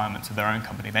requirements of their own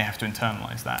company. They have to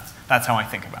internalize that. That's how I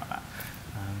think about that.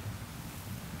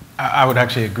 I would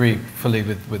actually agree fully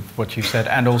with what you said,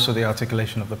 and also the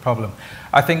articulation of the problem.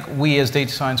 I think we as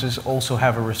data scientists also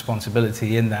have a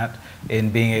responsibility in that, in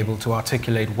being able to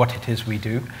articulate what it is we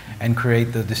do and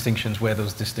create the distinctions where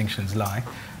those distinctions lie.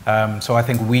 So I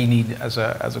think we need, as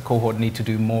a cohort, need to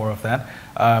do more of that.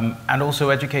 And also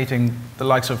educating the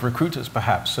likes of recruiters,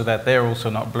 perhaps, so that they're also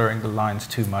not blurring the lines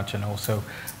too much, and also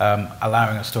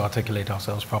allowing us to articulate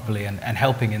ourselves properly and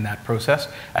helping in that process.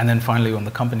 And then finally, on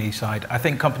the company side, I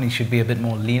think companies should be a bit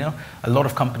more leaner. A lot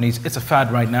of companies, it's a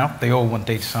fad right now, they all want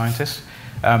data scientists.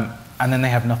 And then they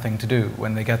have nothing to do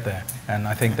when they get there. And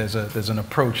I think there's an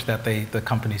approach that the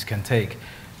companies can take,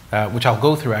 which I'll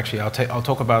go through actually. I'll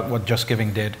talk about what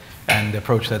JustGiving did and the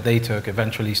approach that they took,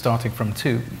 eventually starting from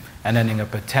 2 and ending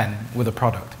up at 10 with a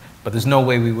product. But there's no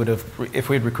way we would have, if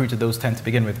we had recruited those 10 to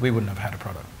begin with, we wouldn't have had a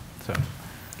product. So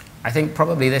I think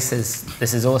probably this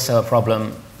is also a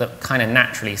problem that kind of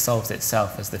naturally solves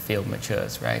itself as the field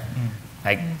matures, right?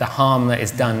 Like the harm that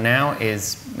is done now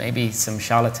is maybe some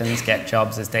charlatans get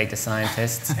jobs as data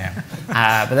scientists,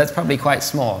 but that's probably quite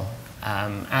small.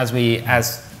 As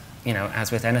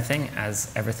with anything,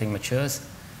 as everything matures,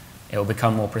 it will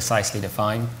become more precisely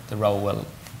defined. The role will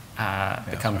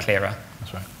become clearer.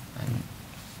 That's right. And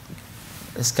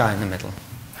this guy in the middle.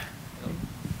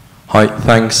 Hi,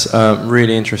 thanks.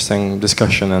 Really interesting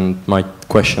discussion, and my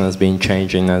question has been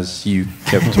changing as you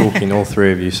kept talking, all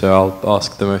three of you, so I'll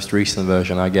ask the most recent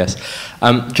version, I guess.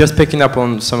 Just picking up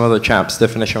on some other chaps'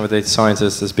 definition of a data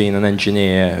scientist as being an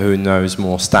engineer who knows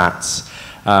more stats,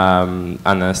 and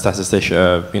a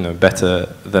statistician, better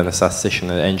than a statistician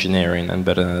at engineering and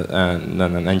better than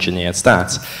an engineer at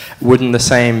stats. Wouldn't the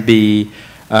same be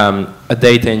a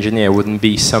data engineer wouldn't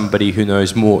be somebody who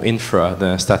knows more infra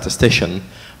than a statistician,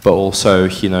 but also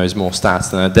he knows more stats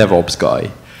than a DevOps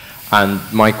guy? And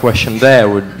my question there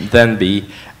would then be,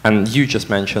 and you just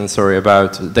mentioned, sorry,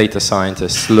 about data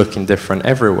scientists looking different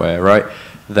everywhere, right?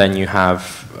 Then you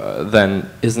have, then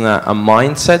isn't that a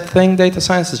mindset thing? Data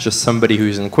science is just somebody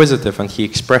who's inquisitive and he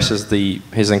expresses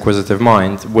his inquisitive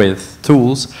mind with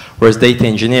tools, whereas data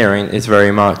engineering is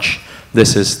very much,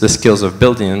 this is the skills of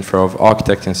building infra, of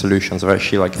architecting solutions, of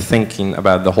actually like thinking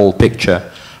about the whole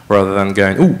picture, rather than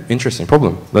going, ooh, interesting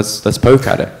problem, let's poke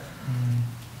at it.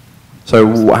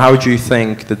 So how do you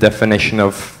think the definition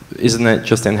of, isn't it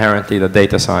just inherently that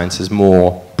data science is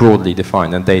more broadly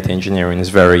defined and data engineering is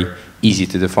very easy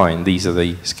to define? These are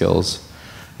the skills,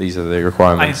 these are the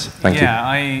requirements. Thank you.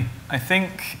 Yeah, I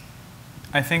think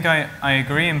I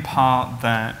agree in part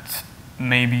that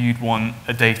maybe you'd want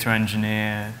a data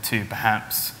engineer to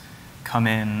perhaps come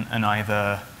in and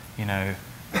either,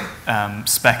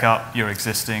 spec up your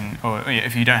existing, or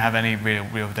if you don't have any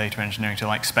real data engineering, to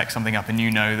like spec something up and you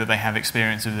know that they have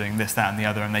experience of doing this, that, and the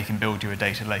other, and they can build you a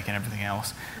data lake and everything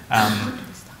else.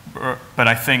 But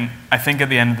I think at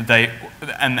the end of the day,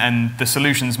 and the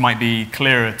solutions might be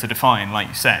clearer to define, like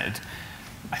you said.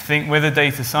 I think with a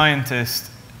data scientist,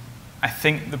 I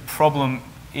think the problem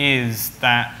is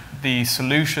that the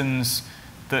solutions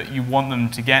that you want them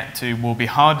to get to will be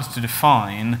harder to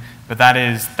define, but that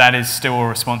is still a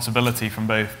responsibility from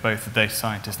both the data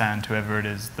scientist and whoever it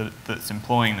is that's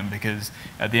employing them, because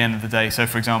at the end of the day, so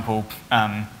for example,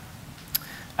 from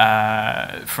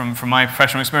my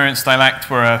professional experience, Stylect,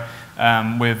 we're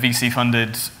VC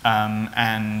funded,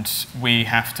 and we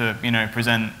have to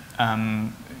present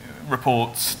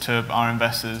reports to our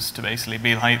investors to basically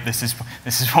be like, this is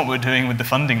what we're doing with the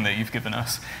funding that you've given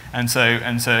us, and so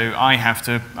I have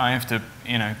to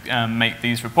make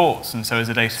these reports, and so as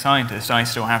a data scientist I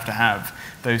still have to have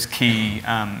those key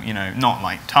not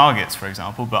like targets, for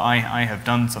example, but I have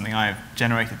done something, I have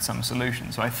generated some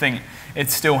solution. So I think it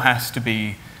still has to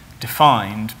be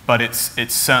defined, but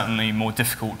it's certainly more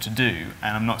difficult to do,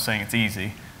 and I'm not saying it's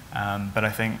easy. But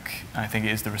I think it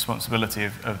is the responsibility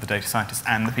of the data scientists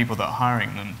and the people that are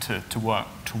hiring them to work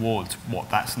towards what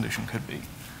that solution could be.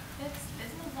 Let's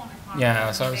move on.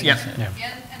 Yeah, so I was and then as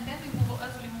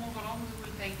we move along, we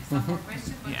will take some more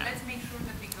questions, but let's make sure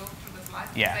that we go through the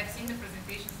slides, because I've seen the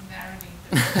presentations and they are really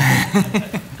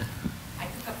interesting. I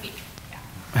took a peek. Yeah.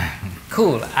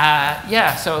 Cool. So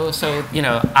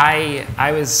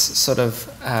I was sort of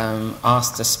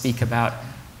asked to speak about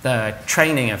the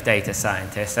training of data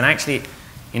scientists, and actually,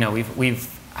 we've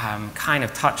kind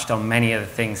of touched on many of the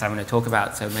things I'm going to talk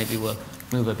about, so maybe we'll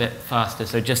move a bit faster.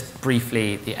 So just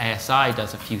briefly, the ASI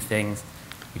does a few things.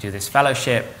 We do this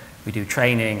fellowship, we do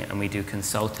training, and we do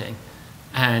consulting.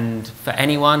 And for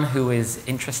anyone who is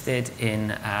interested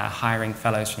in hiring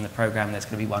fellows from the program, there's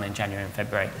going to be one in January and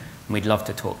February, and we'd love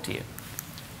to talk to you.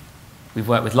 we've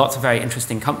worked with lots of very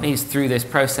interesting companies through this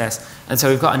process. And so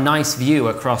we've got a nice view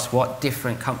across what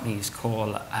different companies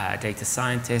call data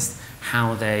scientists,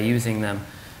 how they're using them.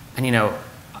 And, you know,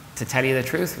 to tell you the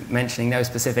truth, mentioning no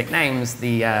specific names,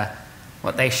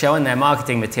 what they show in their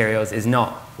marketing materials is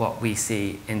not what we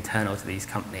see internal to these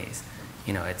companies.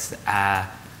 You know, it's a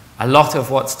lot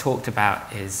of what's talked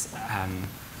about is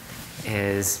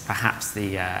perhaps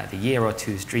the year or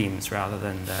two's dreams rather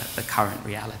than the current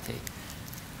reality.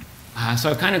 So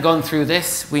I've kind of gone through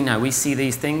this. We see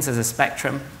these things as a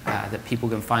spectrum that people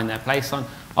can find their place on.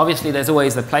 Obviously, there's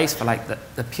always the place for like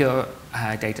the pure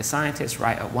data scientist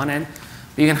right at one end.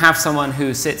 But you can have someone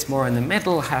who sits more in the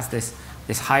middle, has this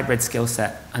hybrid skill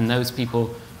set, and those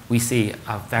people we see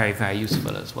are very, very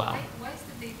useful as well. Why is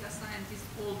the data scientist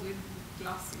old with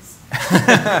glasses?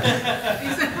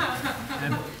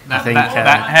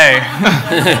 Hey.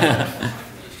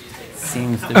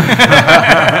 Seems to be.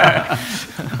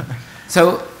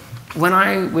 So when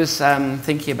I was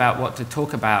thinking about what to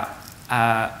talk about,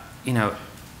 you know,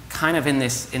 kind of in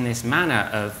this manner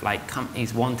of like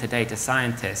companies want a data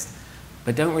scientist,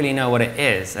 but don't really know what it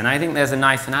is. And I think there's a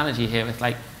nice analogy here with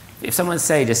like, if someone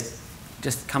say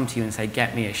just come to you and say,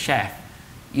 get me a chef,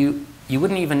 you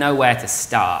wouldn't even know where to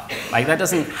start. Like that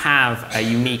doesn't have a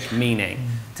unique meaning.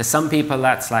 To some people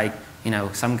that's like, you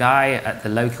know, some guy at the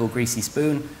local greasy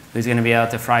spoon who's going to be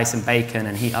able to fry some bacon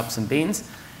and heat up some beans.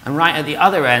 And right at the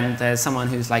other end, there's someone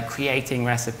who's like creating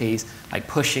recipes, like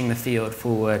pushing the field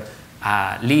forward,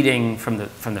 leading from the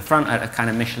front at a kind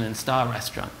of Michelin star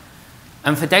restaurant.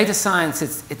 And for data science,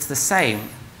 it's the same.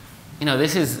 You know,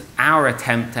 this is our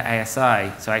attempt at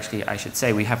ASI. So actually, I should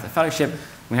say we have the fellowship,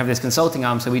 we have this consulting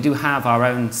arm, so we do have our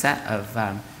own set of,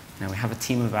 you know, we have a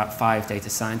team of about 5 data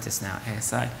scientists now at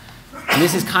ASI. And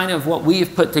this is kind of what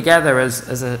we've put together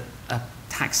as a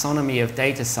taxonomy of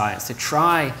data science to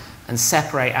try and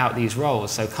separate out these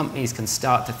roles so companies can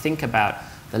start to think about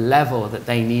the level that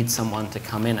they need someone to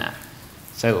come in at.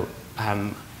 So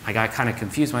I got kind of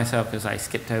confused myself because I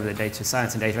skipped over the data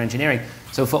science and data engineering.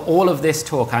 So for all of this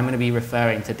talk, I'm going to be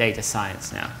referring to data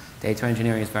science now. Data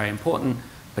engineering is very important,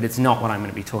 but it's not what I'm going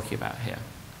to be talking about here.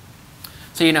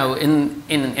 So, you know, in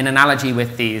analogy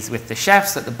with the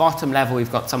chefs, at the bottom level,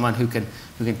 we've got someone who can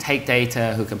take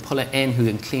data, who can pull it in, who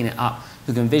can clean it up,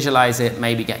 who can visualize it,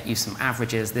 maybe get you some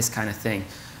averages, this kind of thing.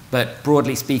 But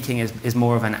broadly speaking, is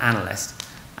more of an analyst.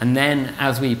 And then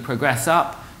as we progress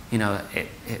up, you know,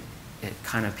 it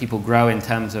kind of people grow in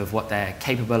terms of what they're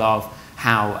capable of,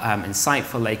 how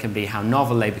insightful they can be, how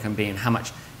novel they can be, and how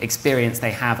much experience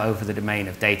they have over the domain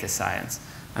of data science.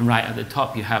 And right at the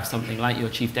top, you have something like your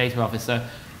chief data officer,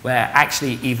 where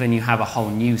actually even you have a whole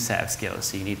new set of skills.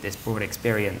 So you need this broad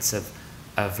experience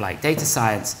of like data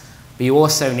science, but you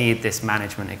also need this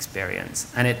management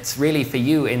experience. And it's really for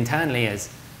you internally as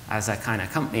a kind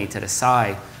of company to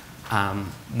decide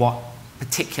what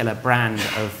particular brand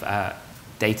of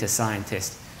data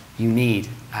scientist you need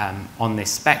on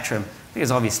this spectrum,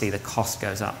 because obviously the cost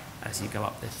goes up as you go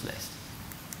up this list.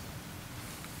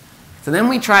 So then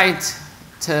we tried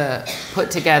to put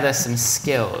together some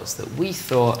skills that we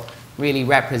thought really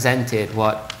represented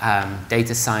what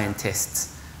data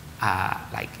scientists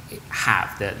like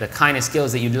have, the kind of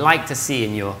skills that you'd like to see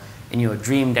in your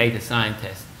dream data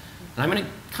scientist. And I'm going to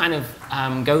kind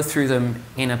of go through them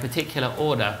in a particular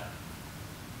order.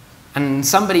 And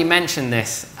somebody mentioned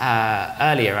this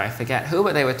earlier, I forget who,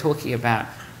 but they were talking about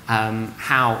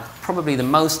how probably the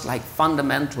most like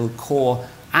fundamental core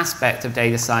aspect of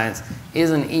data science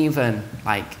isn't even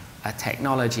like a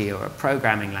technology or a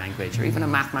programming language or even a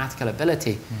mathematical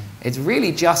ability. It's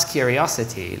really just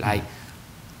curiosity. Like,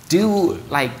 do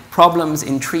like problems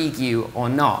intrigue you or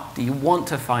not? Do you want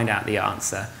to find out the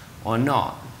answer or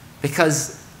not?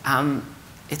 Because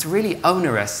it's really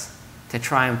onerous to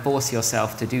try and force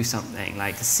yourself to do something,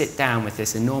 like to sit down with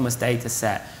this enormous data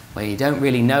set where you don't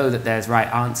really know that there's right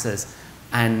answers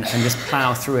and just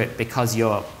plow through it because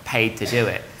you're paid to do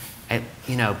it.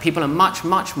 You know, people are much,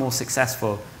 much more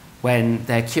successful when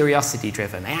they're curiosity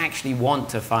driven. They actually want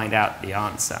to find out the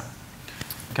answer.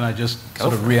 Can I just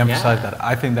sort of re-emphasize that?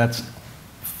 I think that's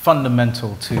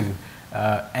fundamental to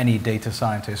any data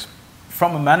scientist.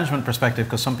 From a management perspective,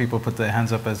 because some people put their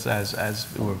hands up as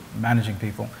we're managing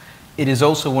people, it is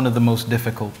also one of the most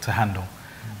difficult to handle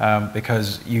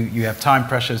because you have time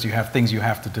pressures, you have things you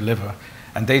have to deliver.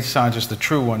 And data scientists, the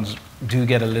true ones, do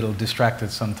get a little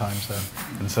distracted sometimes.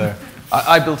 And so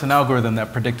I built an algorithm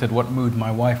that predicted what mood my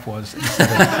wife was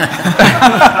instead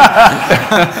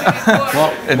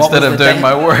of doing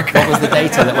my work. What was the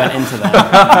data that went into that?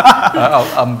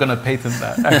 I'm going to patent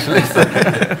that, actually.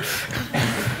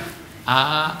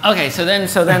 Okay, so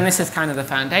then this is kind of the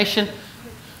foundation.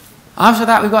 After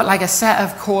that, we've got like a set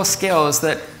of core skills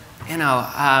that, you know,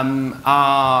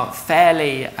 are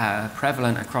fairly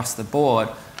prevalent across the board,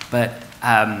 but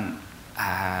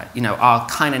you know, are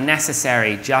kind of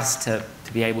necessary just to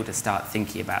be able to start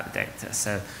thinking about the data.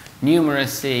 So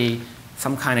numeracy,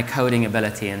 some kind of coding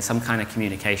ability, and some kind of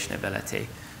communication ability.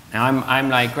 Now, I'm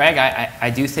like Greg. I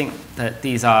do think that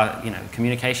these are, you know,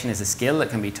 communication is a skill that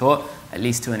can be taught, at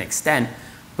least to an extent.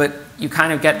 But you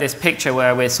kind of get this picture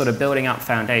where we're sort of building up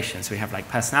foundations. We have like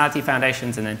personality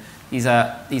foundations, and then these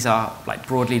are like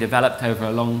broadly developed over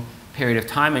a long period of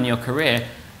time in your career.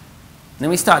 And then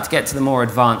we start to get to the more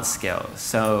advanced skills.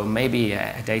 So maybe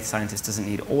a data scientist doesn't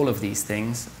need all of these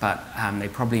things, but they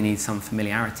probably need some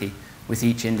familiarity with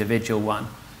each individual one.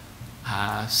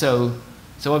 So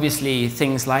obviously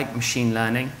things like machine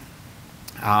learning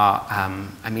are,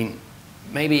 I mean,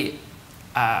 maybe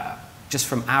just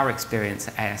from our experience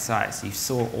at ASI, so you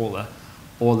saw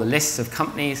all the lists of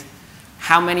companies.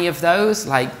 How many of those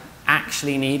like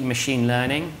actually need machine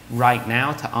learning right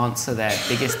now to answer their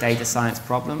biggest data science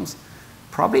problems?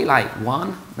 Probably like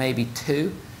 1, maybe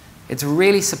 2. It's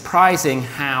really surprising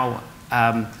how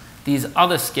these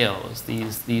other skills,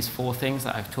 these 4 things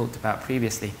that I've talked about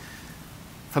previously,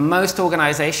 for most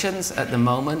organizations at the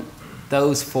moment,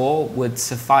 those 4 would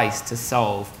suffice to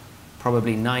solve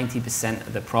probably 90%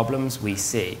 of the problems we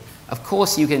see. Of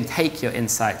course, you can take your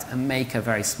insights and make a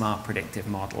very smart predictive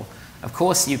model. Of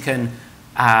course, you can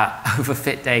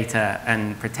overfit data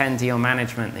and pretend to your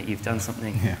management that you've done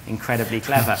something incredibly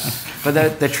clever.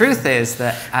 But the truth is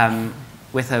that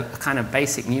with a kind of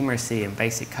basic numeracy and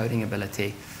basic coding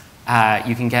ability,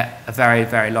 you can get a very,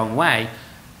 very long way.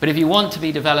 But if you want to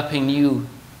be developing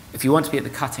if you want to be at the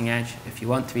cutting edge, if you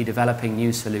want to be developing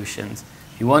new solutions,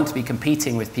 if you want to be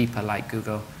competing with people like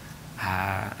Google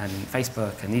and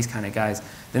Facebook and these kind of guys,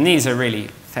 then these are really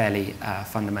fairly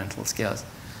fundamental skills.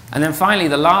 And then finally,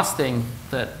 the last thing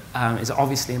that is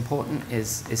obviously important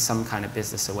is some kind of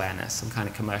business awareness, some kind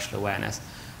of commercial awareness,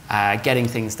 getting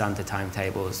things done to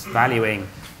timetables, valuing,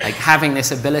 like having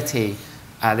this ability,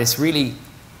 this really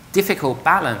difficult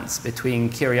balance between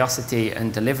curiosity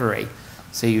and delivery.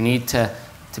 So you need to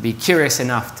be curious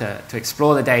enough to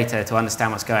explore the data, to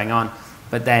understand what's going on,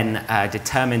 but then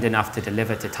determined enough to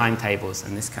deliver to timetables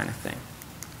and this kind of thing.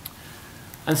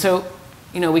 And so,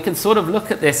 you know, we can sort of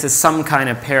look at this as some kind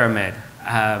of pyramid,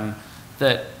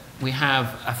 that we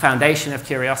have a foundation of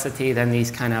curiosity, then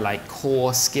these kind of like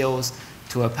core skills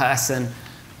to a person,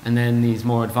 and then these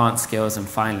more advanced skills, and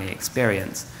finally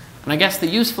experience. And I guess the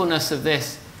usefulness of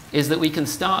this is that we can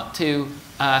start to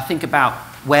think about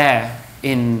where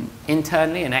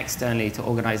internally and externally to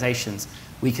organizations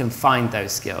we can find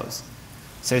those skills.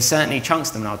 So certainly chunks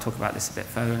of them, and I'll talk about this a bit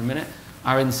further in a minute,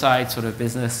 are inside sort of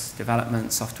business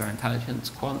development, software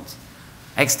intelligence, quant.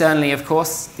 Externally, of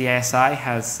course, the ASI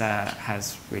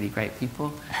has really great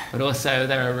people, but also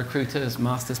there are recruiters,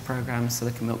 master's programs,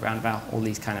 Silicon Milk Roundabout, all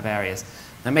these kind of areas.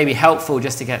 That may be helpful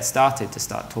just to get started, to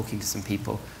start talking to some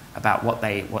people about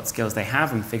what skills they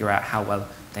have and figure out how well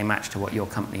they match to what your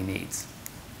company needs.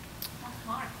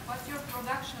 Mark, what's your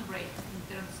production rate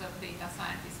in terms of data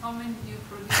scientists? How many do you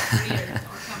produce per year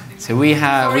or something? So we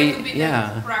have,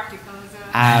 practical.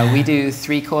 We do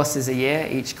 3 courses a year.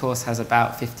 Each course has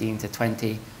about 15 to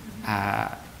 20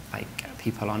 like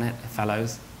people on it,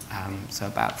 fellows, so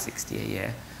about 60 a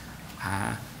year.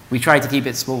 We try to keep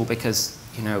it small because,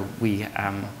 you know, we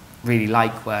really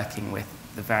like working with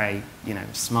the very, you know,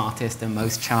 smartest and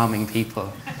most charming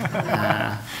people,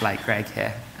 like Greg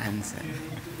here. And so,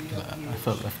 I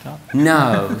felt left out.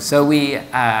 no, so we,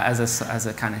 as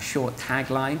a kind of short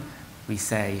tagline, we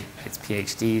say it's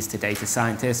PhDs to data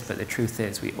scientists, but the truth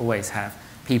is we always have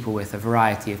people with a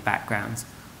variety of backgrounds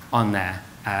on there.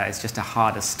 It's just a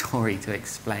harder story to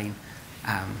explain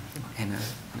in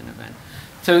an event.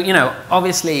 So, you know,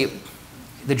 obviously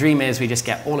the dream is we just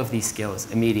get all of these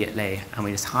skills immediately and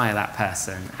we just hire that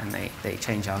person and they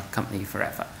change our company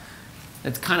forever.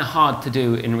 It's kind of hard to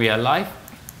do in real life.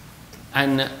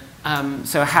 And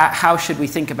so how should we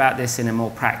think about this in a more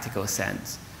practical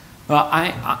sense? Well,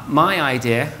 my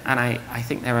idea, and I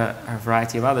think there are a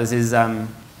variety of others, is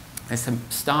to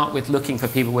start with looking for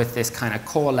people with this kind of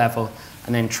core level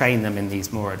and then train them in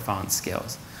these more advanced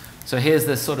skills. So here's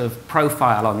the sort of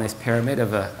profile on this pyramid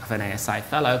of an ASI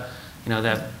fellow. You know,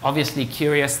 they're obviously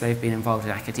curious, they've been involved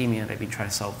in academia, they've been trying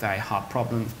to solve very hard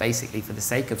problems, basically for the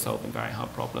sake of solving very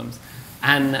hard problems.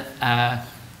 And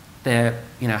they,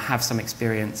 you know, have some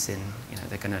experience in, you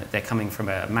know, they're coming from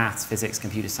a maths, physics,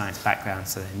 computer science background,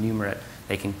 so they're numerate,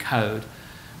 they can code.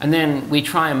 And then we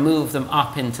try and move them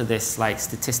up into this like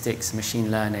statistics,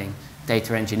 machine learning,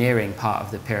 data engineering part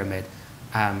of the pyramid,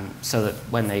 so that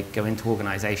when they go into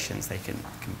organizations, they can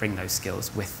bring those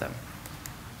skills with them.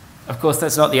 Of course,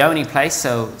 that's not the only place.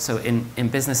 So in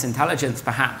business intelligence,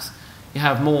 perhaps, you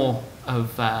have more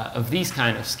of these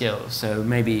kind of skills. So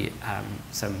maybe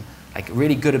some like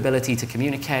really good ability to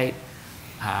communicate,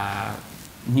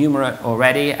 numerate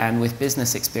already, and with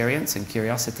business experience and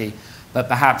curiosity, but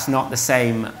perhaps not the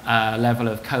same level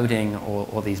of coding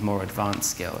or these more advanced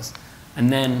skills. And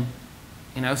then,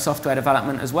 software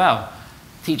development as well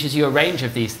teaches you a range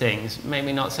of these things.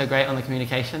 Maybe not so great on the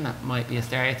communication, that might be a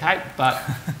stereotype, but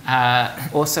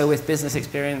also with business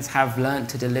experience have learned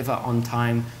to deliver on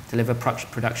time, deliver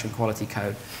production quality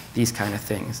code, these kind of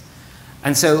things.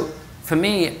 And so for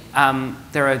me,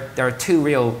 there are two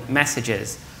real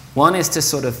messages. One is to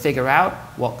sort of figure out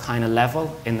what kind of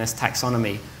level in this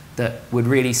taxonomy that would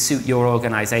really suit your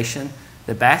organization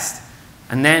the best.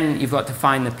 And then you've got to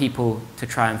find the people to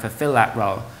try and fulfill that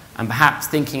role. And perhaps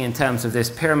thinking in terms of this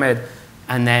pyramid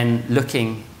and then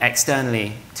looking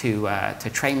externally to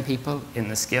train people in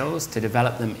the skills, to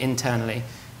develop them internally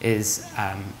is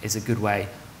a good way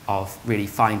of really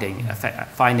finding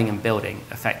and building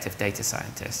effective data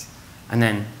scientists. And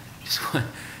then, I'm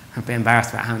a bit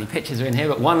embarrassed about how many pitches are in here,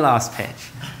 but one last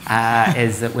pitch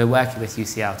is that we're working with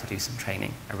UCL to do some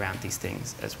training around these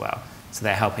things as well. So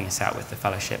they're helping us out with the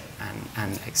fellowship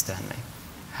and externally.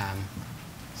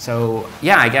 So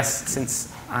yeah, I guess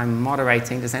since I'm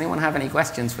moderating, does anyone have any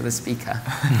questions for the speaker?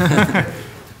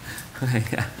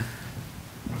 Yeah.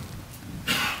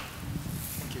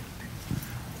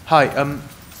 Hi,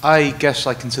 I guess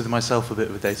I consider myself a bit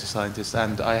of a data scientist,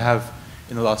 and I have,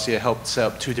 in the last year, helped set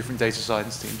up 2 different data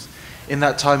science teams. In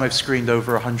that time, I've screened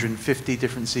over 150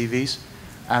 different CVs,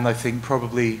 and I think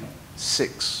probably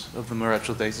 6 of them are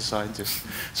actual data scientists.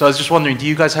 So I was just wondering, do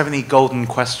you guys have any golden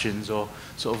questions or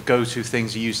sort of go-to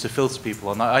things you use to filter people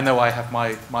on? I know I have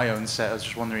my own set. I was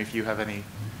just wondering if you have any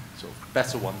sort of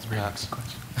better ones, perhaps.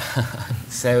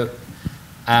 So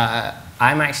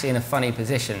I'm actually in a funny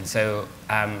position. So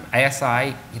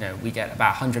ASI, we get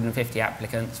about 150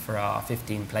 applicants for our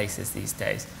 15 places these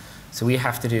days. So we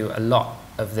have to do a lot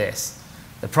of this.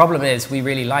 The problem is we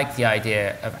really like the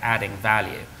idea of adding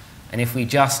value. And if we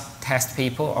just test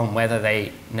people on whether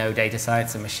they know data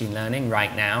science and machine learning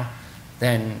right now,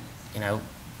 then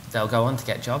they'll go on to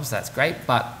get jobs. That's great,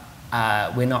 but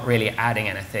we're not really adding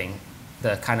anything.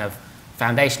 The kind of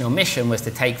foundational mission was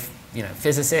to take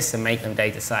physicists and make them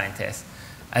data scientists.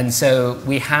 And so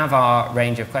we have our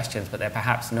range of questions, but they're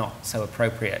perhaps not so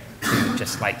appropriate to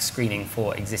just like screening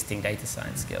for existing data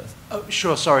science skills. Oh,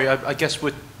 sure, sorry. I guess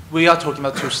we are talking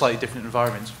about 2 slightly different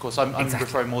environments. Of course, I'm Exactly.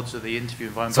 referring more to the interview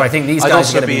environment. So I think these guys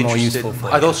are going to be more useful for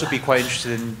you. I'd also be quite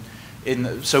interested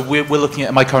so we're looking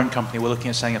at, my current company, we're looking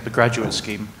at setting up a graduate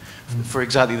scheme for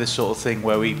exactly this sort of thing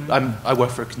where I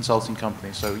work for a consulting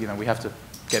company, so we have to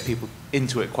get people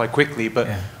into it quite quickly, but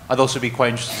yeah. I'd also be quite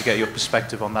interested to get your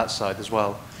perspective on that side as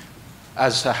well,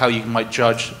 as to how you might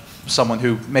judge someone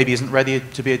who maybe isn't already a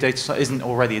data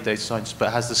scientist,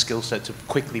 but has the skill set to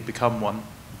quickly become one.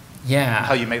 Yeah.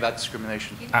 How you make that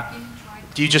discrimination.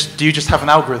 Do you just have an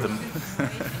algorithm?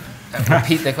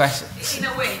 Repeat the question. In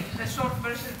a way, the short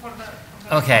version for the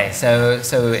Okay, so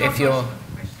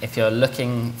if you're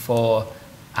looking for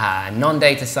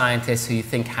non-data scientists who you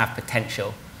think have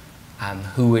potential,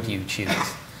 who would you choose?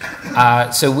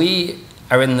 So we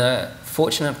are in the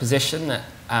fortunate position that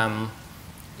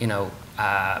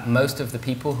most of the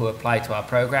people who apply to our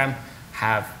program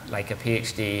have like a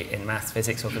PhD in maths,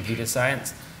 physics, or computer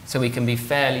science. So we can be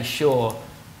fairly sure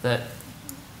that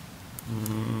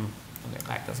okay,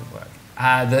 back doesn't work.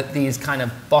 That these kind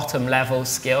of bottom level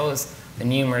skills, the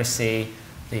numeracy,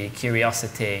 the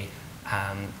curiosity,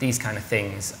 these kind of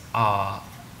things are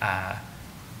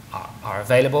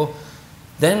available.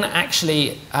 Then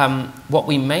actually, what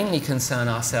we mainly concern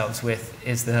ourselves with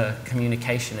is the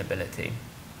communication ability.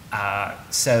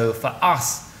 So for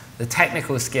us, the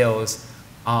technical skills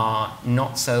are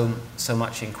not so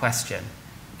much in question.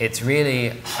 It's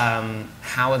really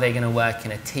how are they going to work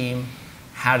in a team?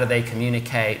 How do they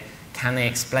communicate? Can they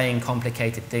explain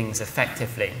complicated things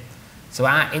effectively? So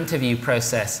our interview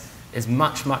process is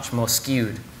much, much more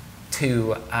skewed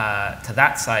to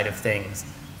that side of things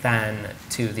than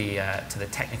to the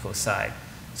technical side.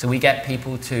 So we get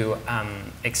people to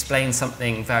explain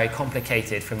something very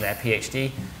complicated from their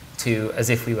PhD to as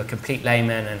if we were complete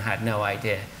laymen and had no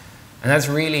idea. And that's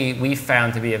really, we've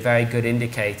found to be a very good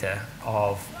indicator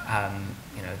of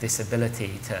this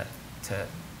ability to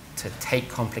take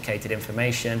complicated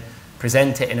information,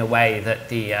 present it in a way that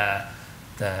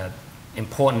the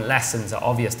important lessons are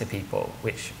obvious to people,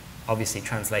 which obviously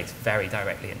translates very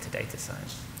directly into data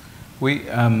science?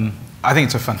 I think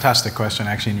it's a fantastic question,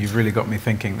 actually, and you've really got me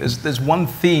thinking. There's one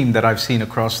theme that I've seen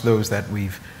across those that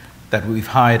we've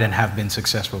hired and have been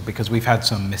successful, because we've had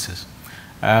some misses.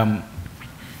 And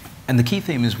the key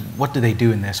theme is, what do they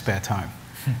do in their spare time?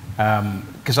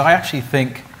 Because I actually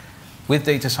think with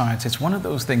data science, it's one of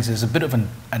those things, there's a bit of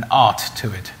an art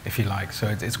to it, if you like. So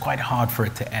it's quite hard for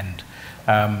it to end.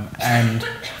 And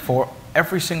for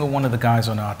every single one of the guys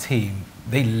on our team,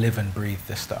 they live and breathe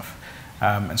this stuff.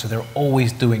 And so they're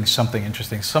always doing something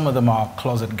interesting. Some of them are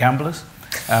closet gamblers.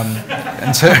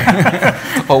 And so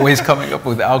always coming up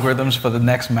with algorithms for the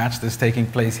next match that's taking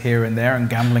place here and there, and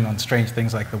gambling on strange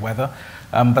things like the weather.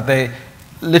 But they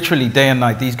literally, day and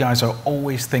night, these guys are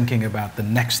always thinking about the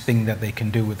next thing that they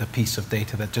can do with a piece of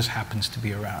data that just happens to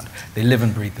be around. They live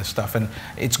and breathe this stuff. And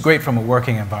it's great from a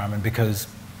working environment, because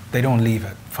they don't leave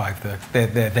at 5:30.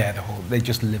 They're there they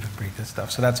just live and breathe this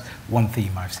stuff. So that's one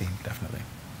theme I've seen, definitely.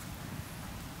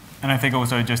 And I think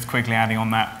also, just quickly adding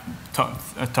on that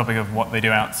topic of what they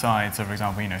do outside, so for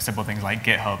example, simple things like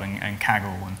GitHub and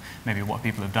Kaggle, and maybe what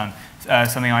people have done.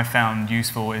 Something I found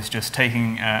useful is just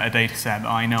taking a data set that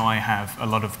I know I have a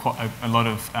lot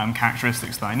of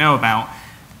characteristics that I know about,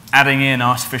 adding in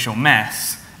artificial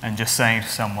mess, and just saying to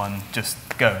someone, just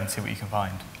go and see what you can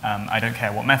find. I don't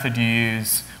care what method you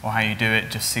use or how you do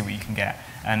it, just see what you can get.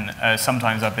 And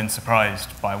sometimes I've been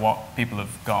surprised by what people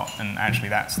have got, and actually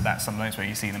that's sometimes where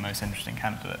you see the most interesting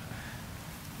candidate.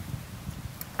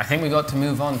 I think we got to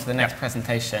move on to the next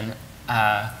presentation.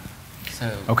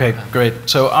 Okay, great.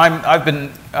 So I've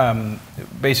been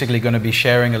basically going to be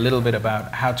sharing a little bit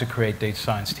about how to create data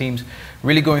science teams,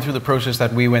 really going through the process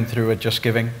that we went through at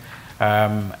JustGiving.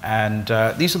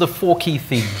 These are the 4 key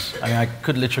themes. I mean, I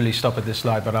could literally stop at this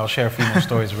slide, but I'll share a few more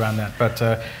stories around that. But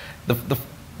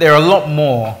there are a lot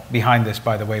more behind this,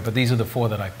 by the way, but these are the 4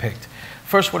 that I picked.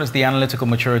 First one is the analytical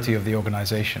maturity of the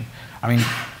organization. I mean,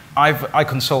 I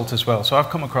consult as well, so I've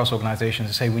come across organizations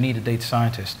that say we need a data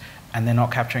scientist, and they're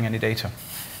not capturing any data.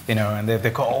 And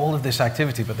they've got all of this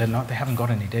activity, but they haven't got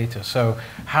any data. So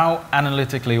how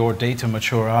analytically or data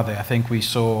mature are they? I think we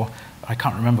saw, I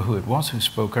can't remember who it was who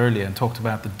spoke earlier and talked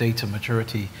about the data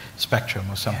maturity spectrum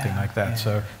or something like that. Yeah.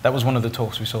 So that was one of the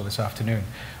talks we saw this afternoon.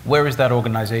 Where is that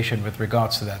organization with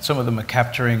regards to that? Some of them are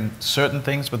capturing certain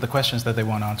things, but the questions that they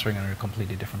want answering are in a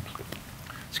completely different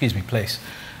place.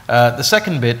 The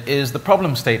second bit is the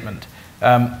problem statement.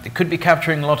 It could be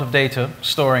capturing a lot of data,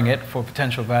 storing it for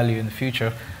potential value in the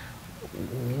future.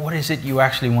 What is it you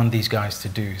actually want these guys to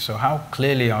do? So how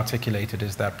clearly articulated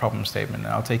is that problem statement?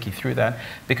 And I'll take you through that,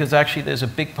 because actually there's a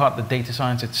big part that data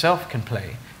science itself can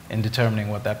play in determining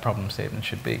what that problem statement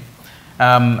should be.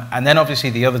 And then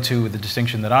obviously the other 2, with the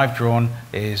distinction that I've drawn,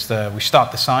 is we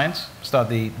start the science, start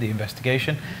the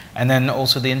investigation, and then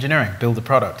also the engineering, build the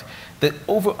product. The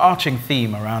overarching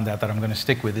theme around that I'm going to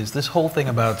stick with is this whole thing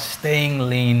about staying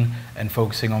lean and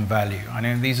focusing on value. I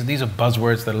know these are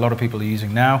buzzwords that a lot of people are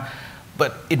using now,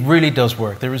 but it really does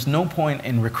work. There is no point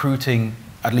in recruiting,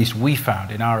 at least we found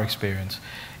in our experience,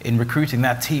 in recruiting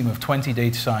that team of 20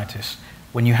 data scientists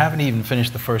when you haven't even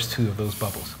finished the first 2 of those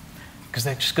bubbles, because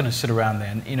they're just going to sit around there.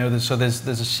 And, so there's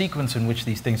a sequence in which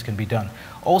these things can be done.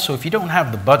 Also, if you don't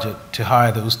have the budget to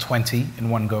hire those 20 in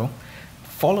one go,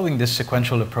 following this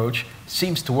sequential approach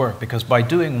seems to work, because by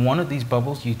doing one of these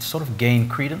bubbles, you sort of gain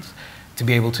credence to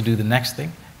be able to do the next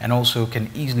thing, and also can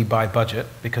easily buy budget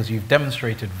because you've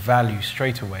demonstrated value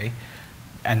straight away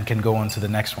and can go on to the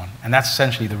next one. And that's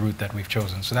essentially the route that we've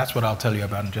chosen. So that's what I'll tell you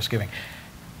about in JustGiving.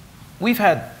 We've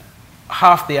had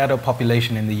half the adult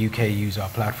population in the UK use our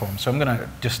platform, so I'm going to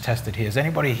just test it here. Has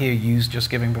anybody here used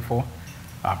JustGiving before?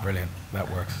 Ah, brilliant.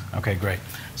 That works. Okay, great.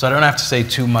 So I don't have to say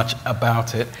too much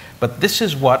about it, but this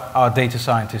is what our data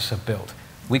scientists have built.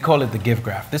 We call it the Give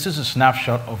Graph. This is a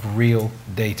snapshot of real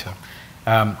data.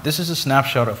 This is a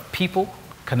snapshot of people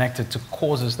connected to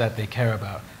causes that they care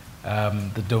about.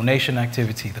 The donation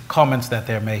activity, the comments that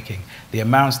they're making, the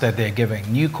amounts that they're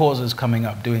giving, new causes coming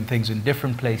up, doing things in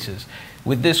different places.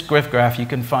 With this Give Graph, you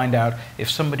can find out if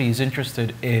somebody is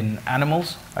interested in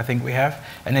animals, I think we have,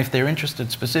 and if they're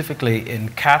interested specifically in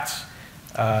cats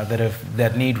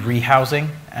that need rehousing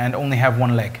and only have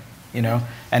one leg,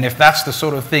 And if that's the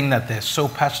sort of thing that they're so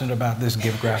passionate about, this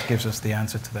Give Graph gives us the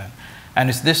answer to that. And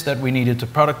it's this that we needed to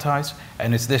productize,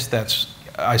 and it's this that's,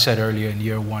 I said earlier, in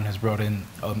year 1 has brought in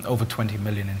over 20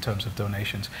 million in terms of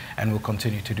donations, and will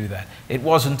continue to do that. It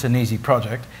wasn't an easy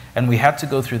project, and we had to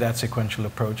go through that sequential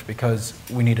approach because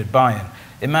we needed buy-in.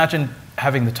 Imagine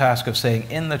having the task of saying,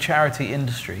 in the charity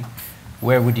industry,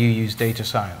 where would you use data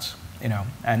science? you know,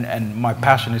 and my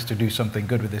passion is to do something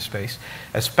good with this space,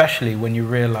 especially when you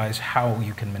realize how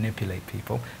you can manipulate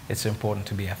people. It's important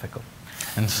to be ethical.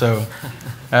 And so,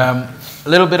 a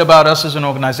little bit about us as an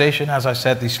organization. As I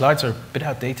said, these slides are a bit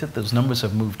outdated. Those numbers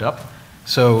have moved up.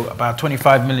 So about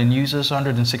 25 million users,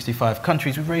 165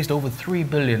 countries. We've raised over 3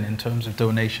 billion in terms of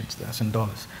donations, that's in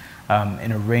dollars,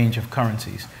 in a range of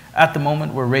currencies. At the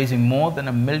moment, we're raising more than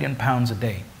 £1 million a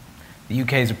day. The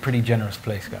UK is a pretty generous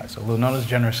place, guys, although not as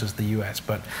generous as the US,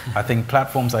 but I think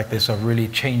platforms like this are really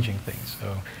changing things.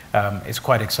 So it's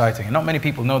quite exciting. And not many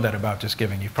people know that about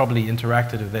JustGiving. You've probably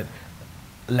interacted with it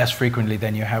less frequently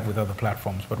than you have with other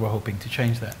platforms, but we're hoping to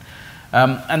change that.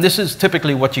 And this is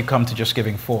typically what you come to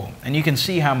JustGiving for. And you can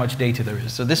see how much data there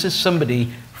is. So this is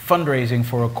somebody fundraising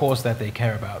for a cause that they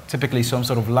care about. Typically some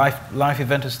sort of life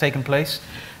event has taken place.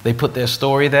 They put their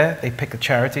story there. They pick a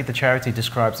charity. The charity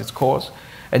describes its cause.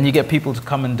 And you get people to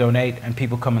come and donate, and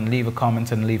people come and leave a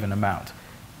comment and leave an amount.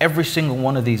 Every single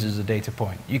one of these is a data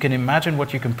point. You can imagine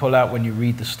what you can pull out when you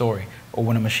read the story, or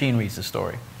when a machine reads the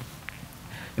story.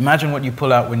 Imagine what you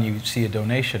pull out when you see a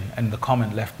donation and the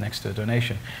comment left next to a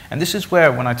donation. And this is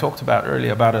where, when I talked about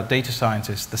earlier about a data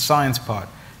scientist, the science part,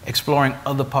 exploring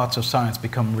other parts of science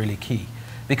become really key.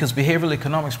 Because behavioral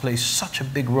economics plays such a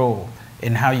big role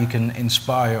in how you can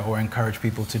inspire or encourage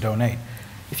people to donate.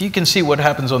 If you can see what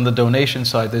happens on the donation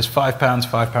side, there's £5,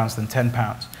 £5, then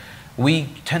 £10. We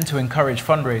tend to encourage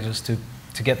fundraisers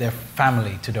to get their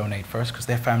family to donate first, because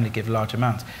their family give large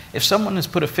amounts. If someone has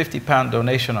put a £50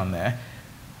 donation on there,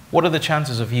 what are the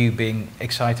chances of you being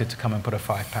excited to come and put a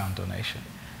 £5 donation?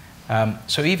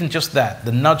 So even just that,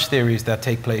 the nudge theories that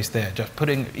take place there, just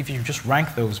putting, if you just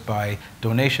rank those by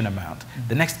donation amount,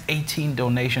 the next 18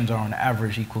 donations are on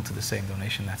average equal to the same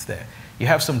donation that's there. You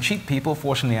have some cheap people,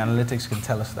 fortunately analytics can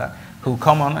tell us that, who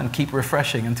come on and keep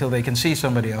refreshing until they can see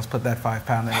somebody else put that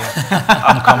 £5 in there.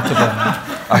 I'm comfortable now.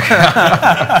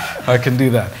 I can do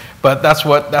that. But that's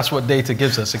what data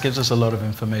gives us. It gives us a lot of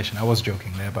information. I was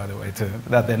joking there, by the way,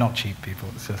 that they're not cheap people.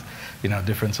 It's just, you know,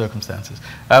 different circumstances.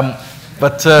 The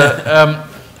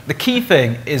key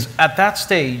thing is, at that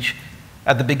stage,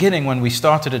 at the beginning when we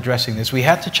started addressing this, we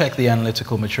had to check the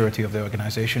analytical maturity of the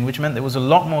organization, which meant there was a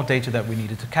lot more data that we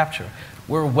needed to capture.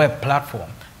 We're a web platform.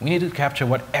 We needed to capture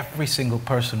what every single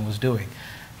person was doing.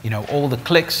 You know, all the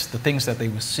clicks, the things that they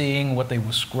were seeing, what they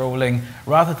were scrolling,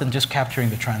 rather than just capturing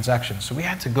the transactions. So we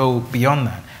had to go beyond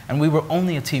that. And we were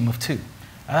only a team of 2.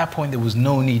 At that point, there was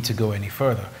no need to go any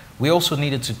further. We also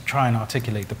needed to try and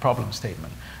articulate the problem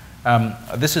statement.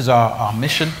 This is our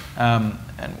mission, and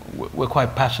we're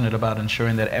quite passionate about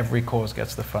ensuring that every cause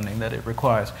gets the funding that it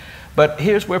requires. But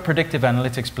here's where predictive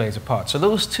analytics plays a part. So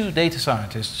those 2 data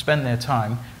scientists spend their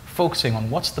time focusing on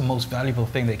what's the most valuable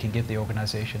thing they can give the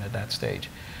organization at that stage.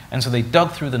 And so they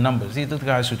dug through the numbers. These are the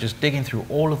guys who are just digging through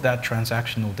all of that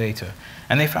transactional data.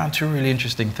 And they found 2 really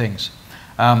interesting things.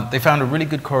 They found a really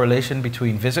good correlation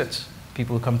between visits,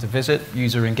 people who come to visit,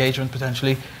 user engagement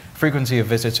potentially, frequency of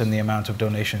visits, and the amount of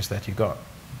donations that you got.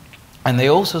 And they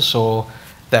also saw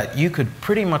that you could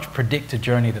pretty much predict a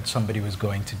journey that somebody was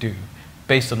going to do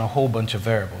based on a whole bunch of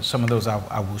variables. Some of those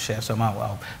I will share, some I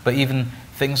will. But even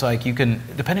things like you can,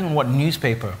 depending on what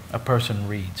newspaper a person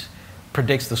reads,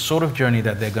 predicts the sort of journey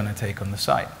that they're going to take on the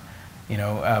site. You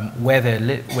know, where they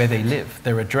live,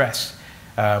 their address,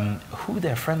 who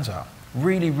their friends are.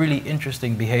 Really, really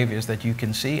interesting behaviors that you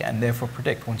can see and therefore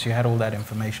predict once you had all that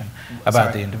information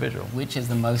about the individual. Which is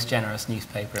the most generous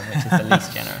newspaper and which is the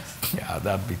least generous? Yeah,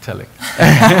 that'd be telling.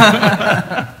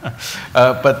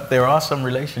 But there are some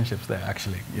relationships there,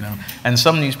 actually, you know. And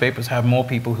some newspapers have more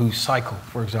people who cycle,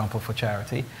 for example, for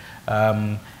charity.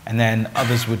 And then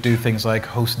others would do things like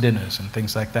host dinners and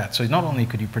things like that. So not only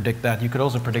could you predict that, you could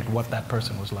also predict what that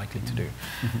person was likely to do.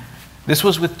 This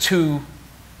was with two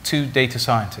data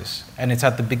scientists, and it's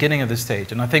at the beginning of the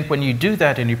stage. And I think when you do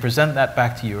that and you present that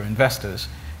back to your investors,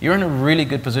 you're in a really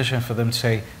good position for them to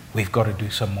say, we've got to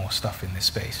do some more stuff in this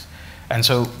space. And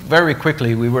so very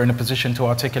quickly, we were in a position to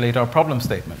articulate our problem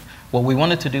statement. What we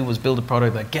wanted to do was build a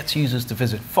product that gets users to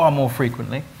visit far more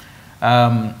frequently,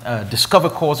 discover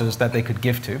causes that they could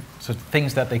give to, so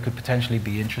things that they could potentially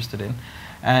be interested in,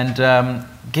 and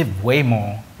give way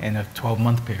more in a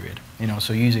 12-month period. You know,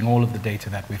 so using all of the data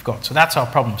that we've got. So that's our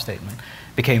problem statement.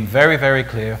 Became very, very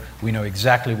clear. We know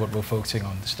exactly what we're focusing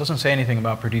on. This doesn't say anything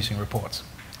about producing reports,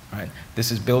 right?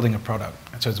 This is building a product.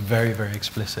 And so it's very, very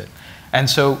explicit. And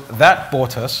so that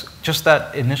bought us, just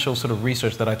that initial sort of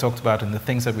research that I talked about and the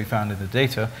things that we found in the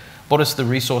data, bought us the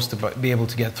resource to be able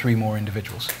to get 3 more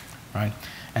individuals, right?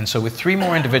 And so with 3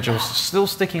 more individuals, still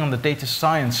sticking on the data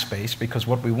science space, because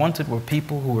what we wanted were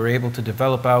people who were able to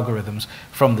develop algorithms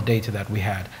from the data that we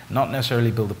had, not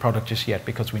necessarily build a product just yet,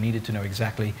 because we needed to know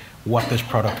exactly what this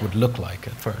product would look like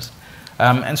at first.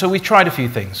 And so we tried a few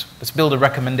things. Let's build a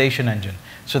recommendation engine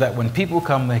so that when people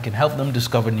come, they can help them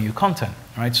discover new content,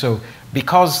 right? So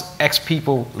because X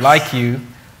people like you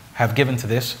have given to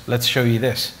this, let's show you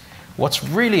this. What's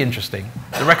really interesting,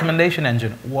 the recommendation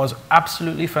engine was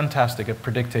absolutely fantastic at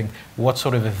predicting what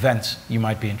sort of events you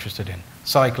might be interested in.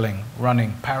 Cycling,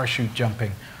 running, parachute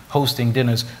jumping, hosting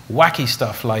dinners, wacky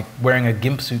stuff like wearing a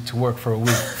gimp suit to work for a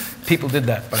week. People did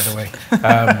that, by the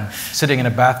way. Sitting in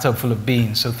a bathtub full of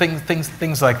beans, so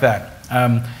things like that.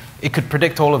 It could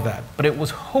predict all of that, but it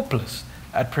was hopeless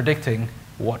at predicting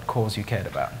what cause you cared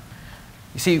about.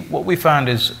 You see, what we found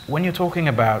is when you're talking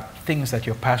about things that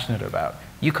you're passionate about,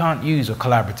 you can't use a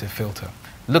collaborative filter.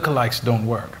 Lookalikes don't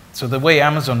work. So the way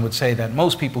Amazon would say that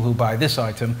most people who buy this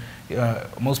item,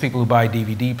 most people who buy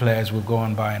DVD players will go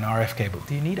and buy an RF cable.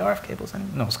 Do you need RF cables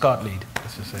anymore? No, SCART lead,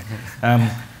 let's just say.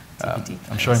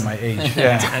 I'm showing my age.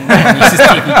 Yeah. And no one uses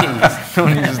DVDs. No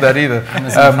one uses that either.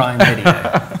 Amazon Prime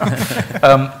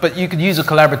Video. But you could use a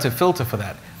collaborative filter for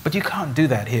that. But you can't do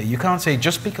that here. You can't say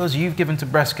just because you've given to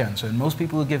breast cancer and most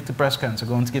people who give to breast cancer are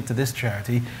going to give to this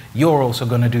charity, you're also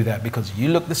going to do that because you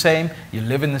look the same, you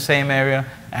live in the same area,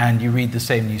 and you read the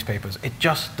same newspapers. It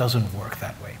just doesn't work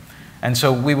that way. And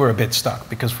so we were a bit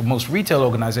stuck because for most retail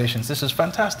organizations, this is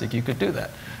fantastic. You could do that.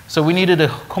 So we needed a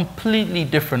completely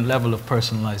different level of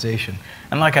personalization.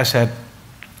 And like I said,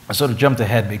 I sort of jumped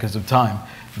ahead because of time.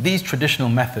 These traditional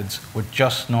methods were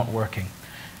just not working.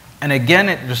 And again,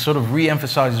 it just sort of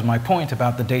re-emphasizes my point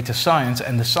about the data science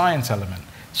and the science element.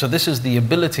 So this is the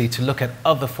ability to look at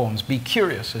other forms, be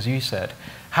curious, as you said.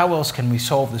 How else can we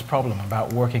solve this problem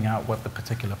about working out what the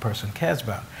particular person cares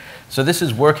about? So this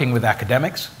is working with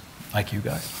academics, like you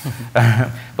guys,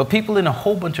 but people in a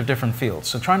whole bunch of different fields.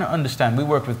 So trying to understand, we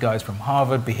work with guys from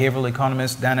Harvard, behavioral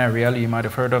economists, Dan Ariely, you might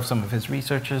have heard of some of his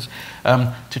researchers,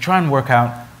 to try and work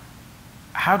out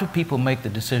how do people make the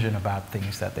decision about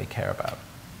things that they care about.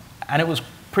 And it was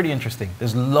pretty interesting.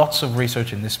 There's lots of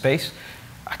research in this space.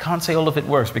 I can't say all of it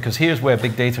works because here's where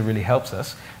big data really helps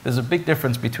us. There's a big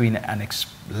difference between an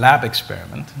lab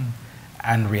experiment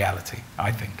and reality,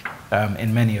 I think,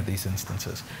 in many of these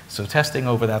instances. So testing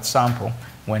over that sample,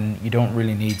 when you don't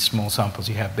really need small samples,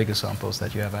 you have bigger samples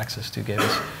that you have access to, gave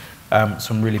us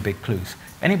some really big clues.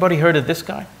 Anybody heard of this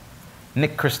guy?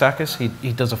 Nick Christakis.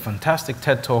 He does a fantastic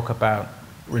TED Talk about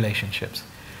relationships.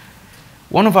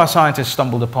 One of our scientists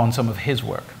stumbled upon some of his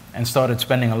work and started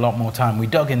spending a lot more time. We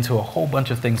dug into a whole bunch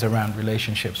of things around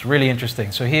relationships, really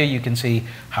interesting. So here you can see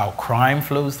how crime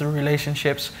flows through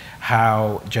relationships,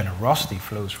 how generosity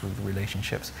flows through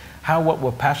relationships, how what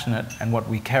we're passionate and what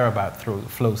we care about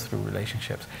flows through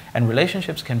relationships. And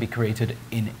relationships can be created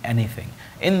in anything.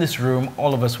 In this room,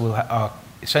 all of us are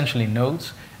essentially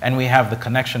nodes, and we have the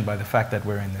connection by the fact that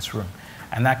we're in this room.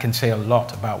 And that can say a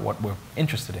lot about what we're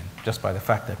interested in, just by the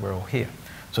fact that we're all here.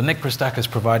 So Nick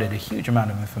Christakis provided a huge amount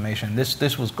of information.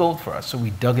 This was gold for us, so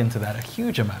we dug into that a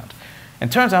huge amount. And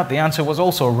turns out the answer was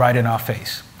also right in our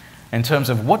face, in terms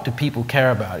of what do people care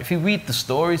about. If you read the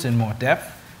stories in more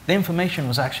depth, the information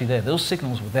was actually there. Those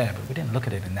signals were there, but we didn't look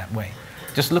at it in that way.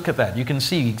 Just look at that. You can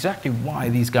see exactly why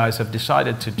these guys have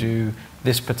decided to do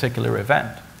this particular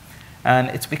event. And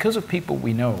it's because of people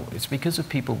we know. It's because of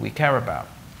people we care about.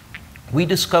 We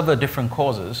discover different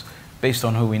causes based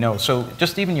on who we know. So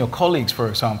just even your colleagues, for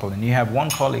example, and you have one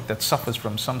colleague that suffers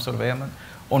from some sort of ailment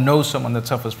or knows someone that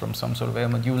suffers from some sort of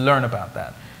ailment, you learn about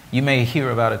that. You may hear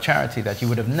about a charity that you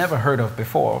would have never heard of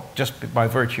before just by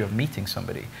virtue of meeting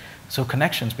somebody. So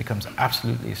connections becomes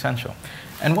absolutely essential.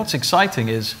 And what's exciting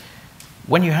is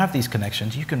when you have these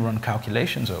connections, you can run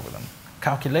calculations over them.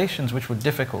 Calculations which were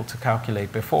difficult to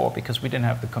calculate before because we didn't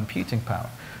have the computing power.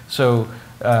 So,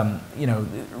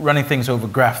 running things over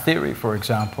graph theory, for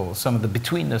example, some of the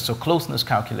betweenness or closeness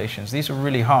calculations, these are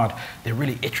really hard. They're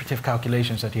really iterative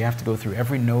calculations that you have to go through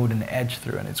every node and edge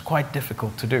through, and it's quite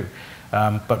difficult to do.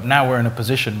 But now we're in a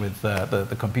position with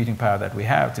the computing power that we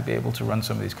have to be able to run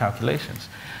some of these calculations.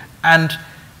 And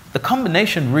the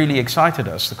combination really excited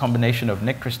us, the combination of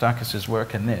Nick Christakis'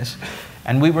 work and this,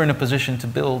 and we were in a position to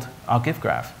build our gift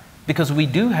graph. Because we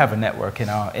do have a network in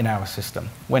our system.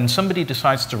 When somebody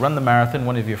decides to run the marathon,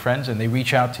 one of your friends, and they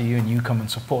reach out to you and you come and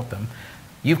support them,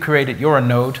 you're a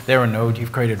node, they're a node,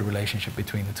 you've created a relationship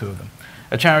between the two of them.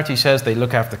 A charity says they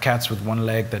look after cats with one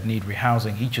leg that need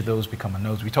rehousing. Each of those become a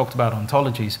node. We talked about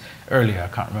ontologies earlier.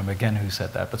 I can't remember again who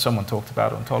said that, but someone talked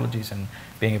about ontologies and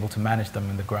being able to manage them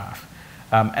in the graph.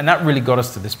 And that really got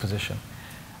us to this position.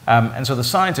 And so the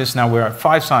scientists, now we're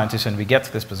 5 scientists and we get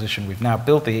to this position, we've now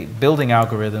built the building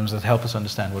algorithms that help us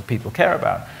understand what people care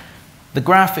about. The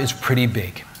graph is pretty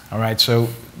big, all right? So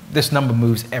this number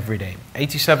moves every day.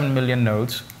 87 million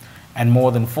nodes and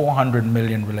more than 400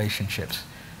 million relationships.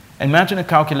 Imagine a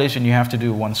calculation you have to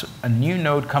do once a new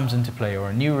node comes into play or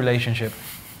a new relationship,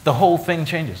 the whole thing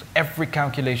changes. Every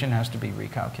calculation has to be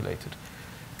recalculated.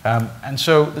 And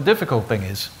so the difficult thing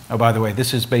is, oh, by the way,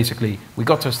 this is basically, we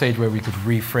got to a stage where we could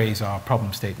rephrase our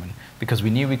problem statement because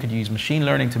we knew we could use machine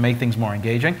learning to make things more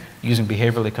engaging, using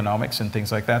behavioral economics and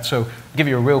things like that. So I'll give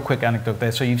you a real quick anecdote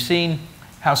there. So you've seen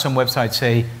how some websites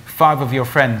say 5 of your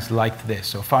friends liked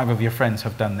this, or 5 of your friends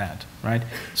have done that, right?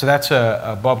 So that's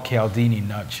a Bob Cialdini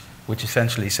nudge, which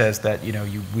essentially says that, you know,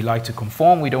 we like to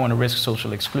conform, we don't want to risk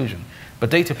social exclusion. But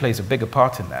data plays a bigger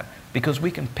part in that because we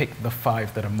can pick the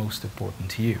 5 that are most important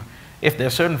to you. If there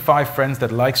are certain 5 friends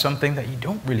that like something that you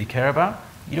don't really care about,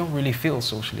 you don't really feel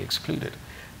socially excluded.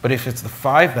 But if it's the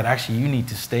 5 that actually you need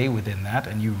to stay within that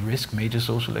and you risk major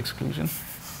social exclusion,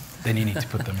 then you need to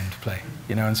put them into play.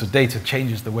 You know, and so data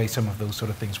changes the way some of those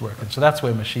sort of things work. And so that's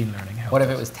where machine learning helps. What if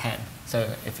it was 10?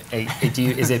 So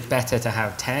is it better to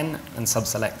have 10 and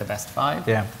sub-select the best 5?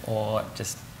 Yeah. Or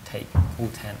just take all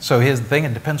 10? So here's the thing,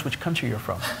 it depends which country you're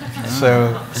from.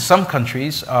 So some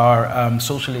countries are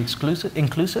socially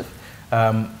inclusive.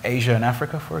 Asia and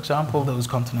Africa, for example, those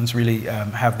continents really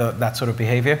have that sort of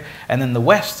behavior. And then the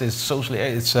West is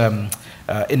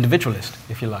individualist,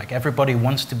 if you like. Everybody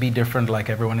wants to be different like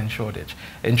everyone in Shoreditch.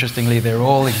 Interestingly, they're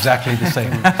all exactly the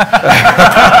same.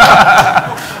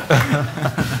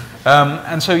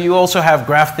 And so you also have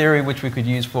graph theory, which we could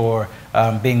use for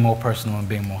being more personal and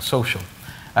being more social.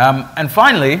 And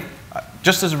finally,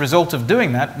 just as a result of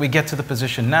doing that, we get to the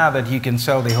position now that you can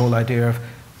sell the whole idea of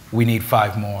we need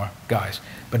 5 more guys.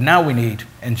 But now we need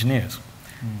engineers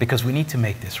because we need to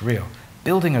make this real.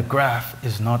 Building a graph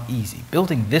is not easy.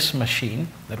 Building this machine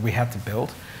that we had to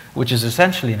build, which is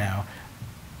essentially now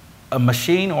a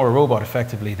machine or a robot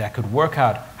effectively that could work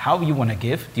out how you want to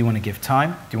give. Do you want to give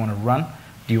time? Do you want to run?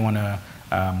 Do you want to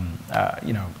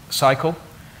cycle?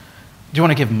 Do you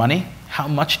want to give money? How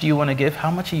much do you want to give?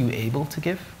 How much are you able to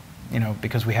give? You know,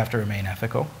 because we have to remain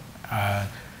ethical.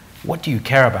 What do you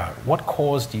care about? What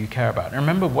cause do you care about? And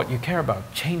remember, what you care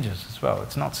about changes as well.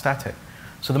 It's not static.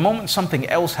 So the moment something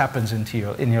else happens in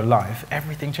your life,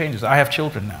 everything changes. I have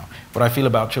children now. What I feel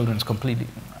about children is completely...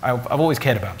 I've always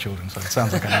cared about children, so it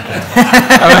sounds like I don't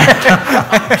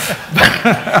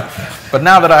care. But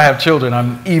now that I have children,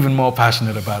 I'm even more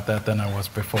passionate about that than I was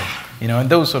before. You know, and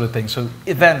those sort of things. So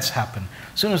events happen.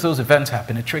 As soon as those events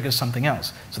happen, it triggers something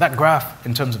else. So that graph,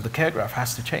 in terms of the care graph,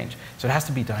 has to change. So it has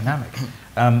to be dynamic.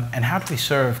 And how do we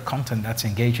serve content that's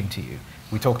engaging to you?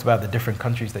 We talked about the different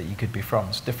countries that you could be from.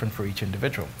 It's different for each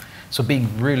individual. So being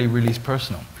really, really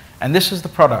personal. And this is the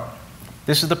product.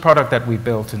 This is the product that we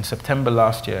built in September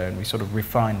last year and we sort of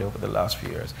refined over the last few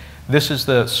years. This is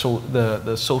the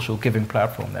social giving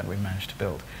platform that we managed to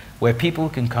build, where people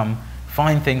can come,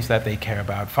 find things that they care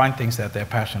about, find things that they're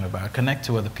passionate about, connect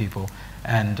to other people,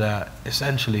 and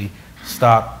essentially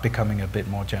start becoming a bit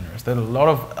more generous. There are a lot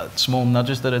of small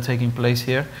nudges that are taking place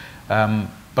here,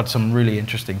 but some really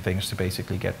interesting things to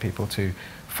basically get people to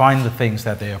find the things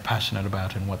that they are passionate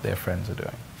about and what their friends are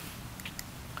doing.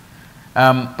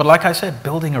 But like I said,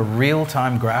 building a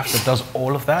real-time graph that does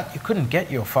all of that, you couldn't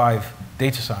get your 5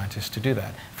 data scientists to do that.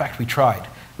 In fact, we tried.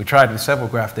 We tried with several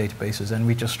graph databases and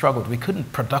we just struggled. We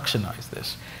couldn't productionize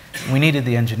this. We needed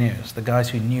the engineers, the guys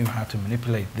who knew how to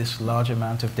manipulate this large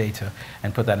amount of data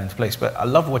and put that into place. But I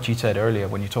love what you said earlier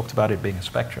when you talked about it being a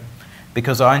spectrum.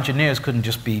 Because our engineers couldn't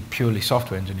just be purely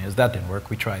software engineers. That didn't work.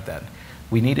 We tried that.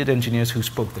 We needed engineers who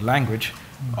spoke the language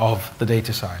of the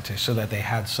data scientists so that they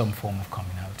had some form of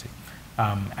commonality.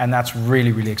 And that's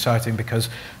really, really exciting because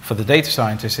for the data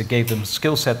scientists, it gave them a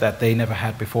skill set that they never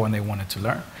had before and they wanted to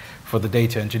learn. For the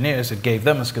data engineers, it gave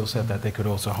them a skill set that they could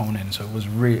also hone in. So it was a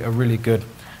really good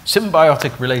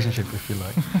symbiotic relationship, if you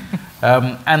like.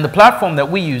 And the platform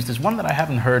that we used is one that I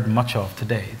haven't heard much of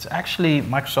today. It's actually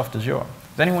Microsoft Azure.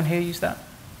 Does anyone here use that?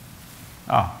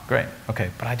 Oh, great. Okay,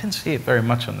 but I didn't see it very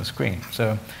much on the screen.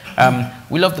 So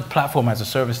we love the platform as a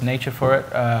service nature for it.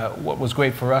 What was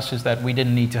great for us is that we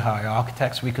didn't need to hire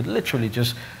architects. We could literally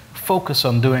just focus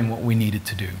on doing what we needed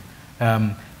to do.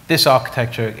 This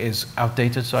architecture is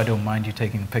outdated, so I don't mind you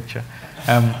taking a picture.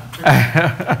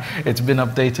 It's been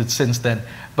updated since then.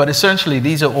 But essentially,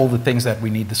 these are all the things that we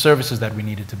need, the services that we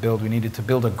needed to build. We needed to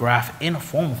build a graph in a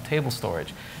form of table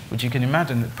storage, which you can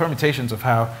imagine the permutations of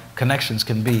how connections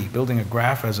can be. Building a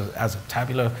graph as a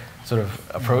tabular sort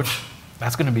of approach,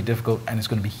 that's going to be difficult, and it's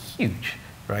going to be huge,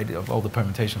 right, of all the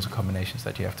permutations and combinations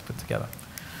that you have to put together.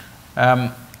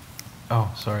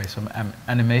 Oh, sorry, some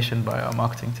animation by our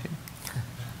marketing team.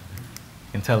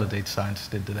 You can tell the data scientists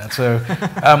did do that. So,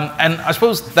 and I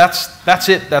suppose that's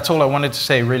it. That's all I wanted to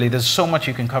say, really. There's so much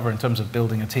you can cover in terms of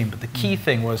building a team, but the key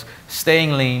thing was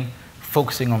staying lean,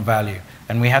 focusing on value.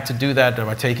 And we had to do that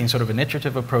by taking sort of an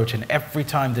iterative approach and every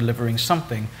time delivering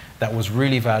something that was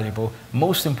really valuable.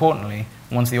 Most importantly,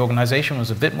 once the organization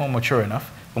was a bit more mature enough,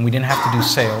 and we didn't have to do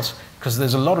sales, because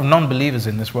there's a lot of non-believers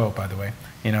in this world, by the way,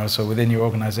 so within your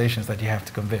organizations that you have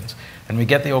to convince. And we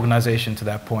get the organization to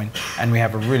that point, and we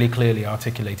have a really clearly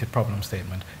articulated problem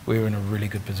statement. We were in a really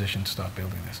good position to start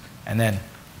building this. And then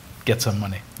get some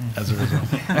money as a result.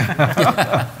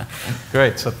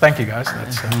 Great, so thank you guys.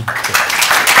 That's,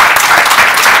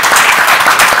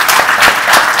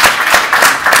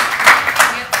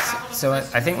 So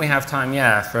I think we have time,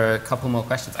 for a couple more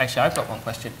questions. Actually, I've got one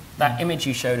question. That image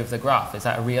you showed of the graph, is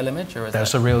that a real image? Or is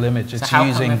That's a real image. It's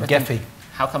using Gephi.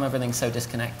 How come everything's so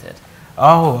disconnected?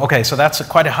 Oh, okay, so that's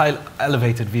quite a high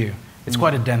elevated view. It's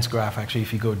quite a dense graph, actually,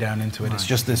 if you go down into it. Right. It's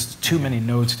just there's too many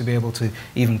nodes to be able to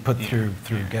even put through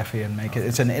Gephi and make it.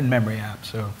 It's an in-memory app,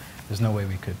 so there's no way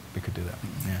we could do that.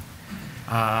 Yeah.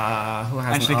 Who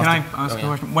hasn't Actually, can I ask a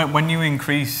question? When you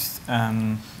increased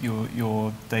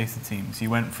your data teams, you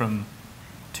went from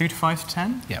 2 to 5 to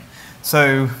 10? Yeah.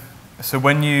 So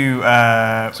when you...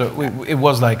 it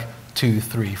was like 2,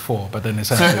 3, 4, but then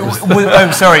essentially it was...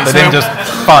 oh, sorry. But then just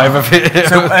 5 of it.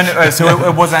 So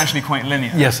it was actually quite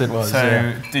linear? Yes, it was.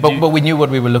 So but we knew what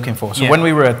we were looking for. So when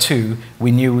we were at 2,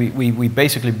 we knew we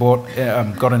basically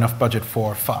got enough budget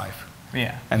for 5.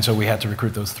 Yeah. And so we had to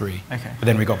recruit those 3. Okay. But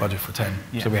then we got budget for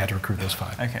 10, so we had to recruit those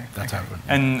 5. Okay. That's how it went.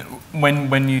 And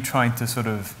when you tried to sort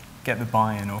of get the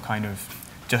buy-in or kind of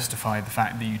justify the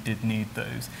fact that you did need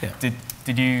those,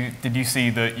 did you see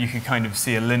that you could kind of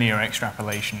see a linear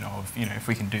extrapolation of, if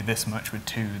we can do this much with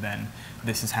 2, then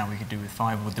this is how we could do with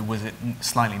 5, or was it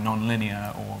slightly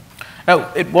non-linear? Or? Oh,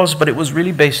 it was, but it was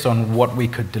really based on what we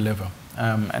could deliver.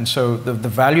 And so the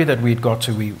value that we'd got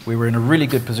to, we were in a really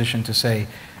good position to say,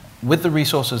 with the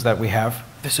resources that we have,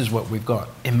 this is what we've got.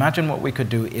 Imagine what we could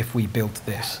do if we built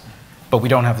this, but we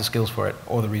don't have the skills for it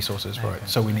or the resources for it.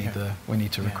 So we need to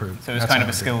recruit. So it's kind of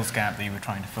a skills gap that you were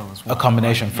trying to fill as well. A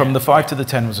combination. Right? From the 5 to the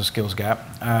 10 was a skills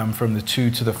gap. From the 2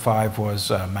 to the 5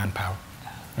 was manpower.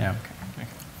 Yeah. Okay.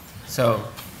 So,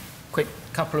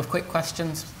 couple of quick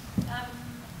questions. So,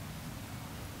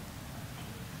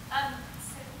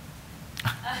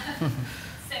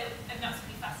 that's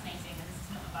really fascinating, and this is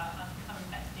not about becoming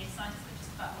better data scientists, but just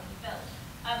about what you built.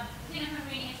 The thing I find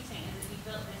really interesting is that you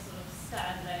built this sort of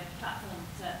standalone platform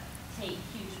to take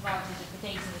huge advantage of the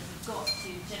data that you've got to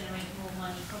generate more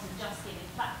money from the JustGiving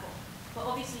platform. But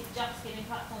obviously, the JustGiving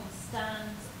platform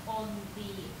stands on the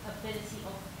ability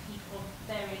of people,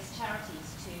 various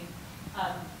charities, to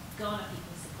garner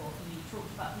people's support. You talked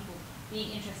about people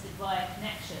being interested via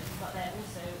connection, but they're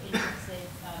also interested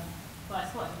via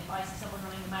support. If I see someone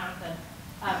running a marathon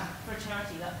for a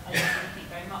charity that I don't really think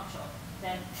very much of,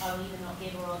 then I'll either not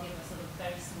give or I'll give a sort of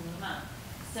very small amount.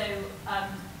 So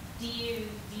do you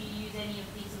use any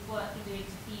of these work you're doing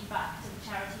to feed back to the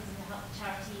charities and to help the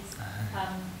charities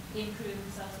improve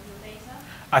themselves with your data?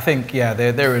 I think,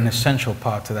 they're an essential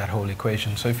part to that whole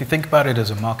equation. So if you think about it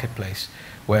as a marketplace,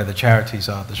 where the charities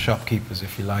are the shopkeepers,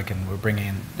 if you like, and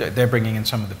they're bringing in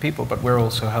some of the people, but we're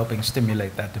also helping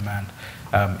stimulate that demand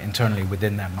internally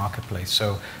within that marketplace.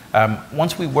 So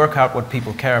once we work out what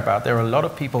people care about, there are a lot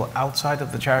of people outside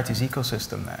of the charity's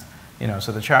ecosystem there.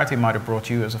 So the charity might have brought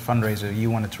you as a fundraiser, you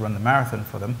wanted to run the marathon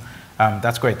for them.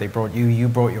 That's great, they brought you, you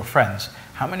brought your friends.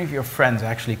 How many of your friends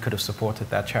actually could have supported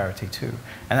that charity too?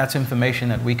 And that's information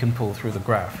that we can pull through the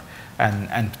graph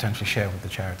and potentially share with the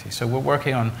charity. So we're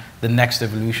working on the next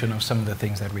evolution of some of the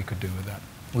things that we could do with that.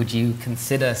 Would you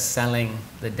consider selling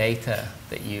the data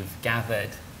that you've gathered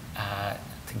to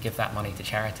give that money to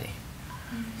charity?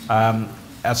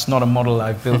 That's not a model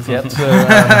I've built yet, so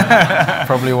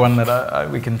probably one that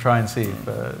we can try and see,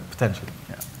 potentially.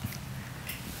 Yeah.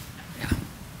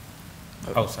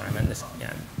 Oh, sorry, I meant this.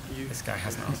 Yeah, this guy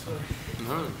hasn't answered.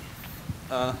 No.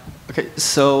 Okay,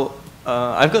 so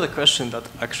I've got a question that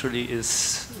actually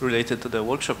is related to the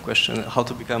workshop question, how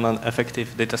to become an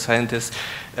effective data scientist.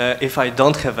 If I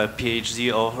don't have a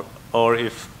PhD or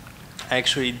if I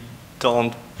actually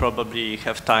don't probably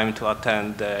have time to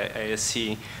attend the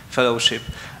ASC fellowship,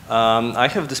 I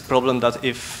have this problem that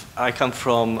if I come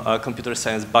from a computer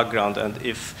science background and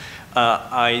if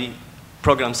I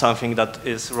program something that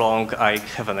is wrong, I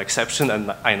have an exception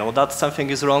and I know that something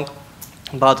is wrong.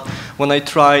 But when I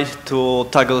try to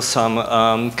tackle some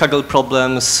Kaggle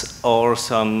problems or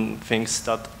some things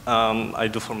that I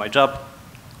do for my job,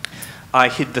 I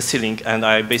hit the ceiling and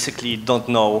I basically don't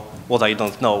know what I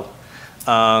don't know.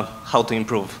 How to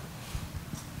improve?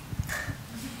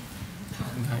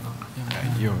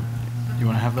 You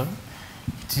want to have that?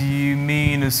 Do you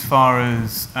mean as far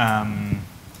as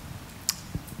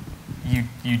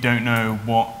you don't know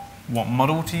what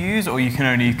model to use, or you can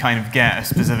only kind of get a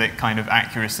specific kind of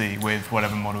accuracy with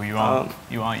whatever model you are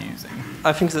using?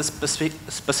 I think the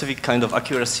specific kind of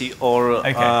accuracy or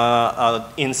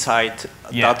insight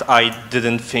that I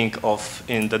didn't think of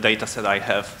in the data set I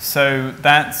have. So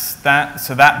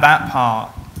that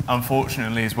part,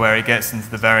 unfortunately, is where it gets into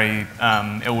the very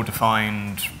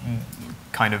ill-defined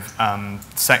kind of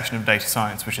section of data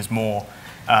science, which is more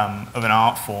of an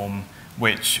art form,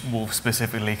 which will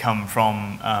specifically come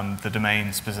from the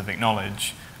domain-specific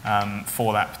knowledge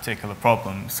for that particular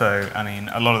problem. So, I mean,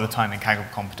 a lot of the time in Kaggle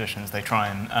competitions, they try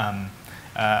and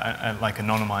like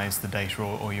anonymize the data,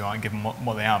 or you aren't given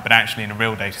what they are. But actually, in a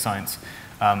real data science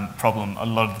problem, a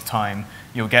lot of the time,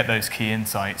 you'll get those key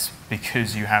insights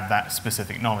because you have that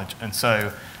specific knowledge. And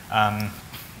so,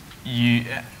 you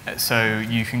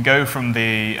can go from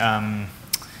the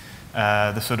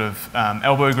sort of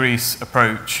elbow grease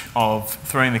approach of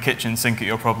throwing the kitchen sink at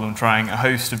your problem, trying a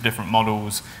host of different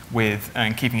models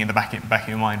and keeping in the back of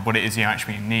your mind what it is you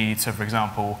actually need. So, for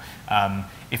example,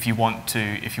 if you want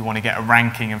to get a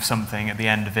ranking of something at the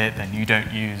end of it, then you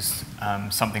don't use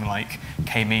something like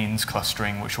k-means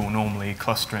clustering, which will normally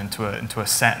cluster into a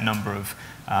set number of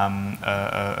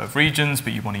regions,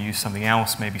 but you want to use something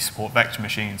else, maybe support vector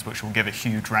machines, which will give a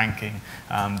huge ranking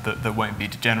that won't be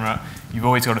degenerate. You've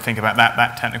always got to think about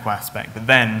that technical aspect, but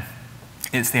then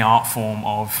it's the art form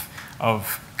of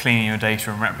cleaning your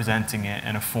data and representing it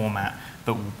in a format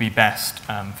that will be best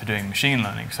for doing machine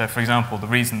learning. So, for example, the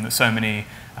reason that so many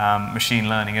machine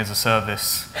learning as a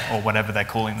service, or whatever they're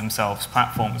calling themselves,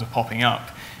 platforms are popping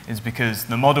up, is because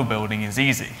the model building is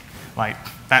easy. Like,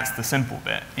 that's the simple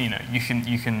bit. You know, you can,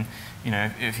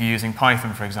 if you're using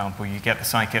Python, for example, you get the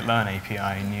scikit-learn API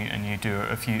and you do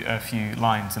a few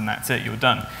lines, and that's it. You're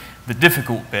done. The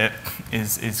difficult bit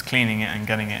is cleaning it and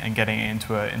getting it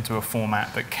into a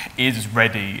format that is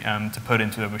ready to put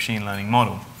into a machine learning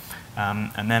model.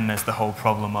 And then there's the whole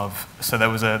problem of, so there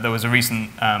was a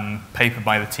recent paper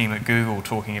by the team at Google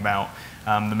talking about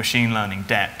the machine learning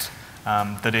debt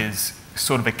that is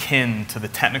sort of akin to the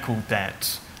technical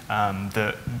debt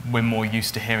that we're more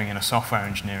used to hearing in a software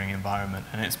engineering environment.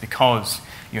 And it's because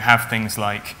you have things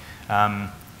like, you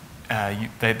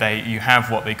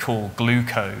have what they call glue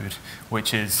code,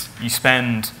 which is you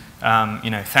spend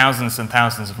thousands and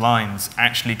thousands of lines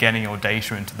actually getting your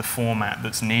data into the format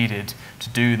that's needed to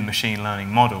do the machine learning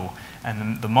model.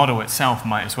 And the model itself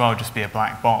might as well just be a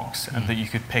black box and that you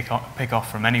could pick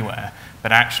off from anywhere.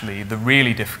 But actually, the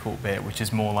really difficult bit, which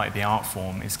is more like the art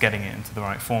form, is getting it into the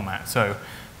right format. So,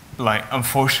 like,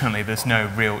 unfortunately, there's no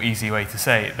real easy way to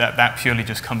say it. That purely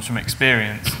just comes from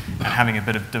experience and having a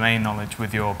bit of domain knowledge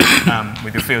with your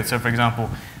field. So, for example,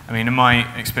 I mean, in my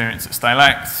experience at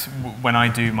Stylect, when I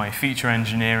do my feature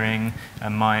engineering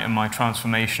and my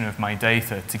transformation of my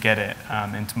data to get it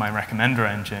into my recommender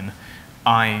engine,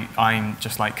 I'm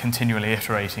just like continually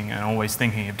iterating and always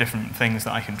thinking of different things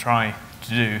that I can try to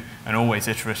do, and always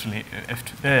iteratively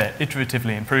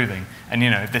improving. And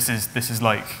this is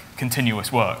like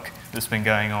continuous work that's been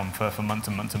going on for months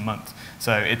and months and months.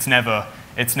 So it's never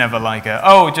like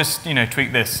just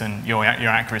tweak this and your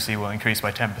accuracy will increase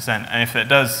by 10%. And if it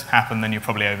does happen, then you're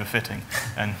probably overfitting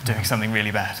and doing something really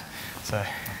bad. So I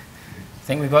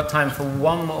think we've got time for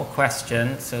one more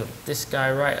question. So this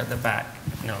guy right at the back.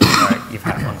 No, sorry, you've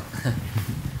had one.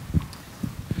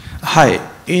 Hi.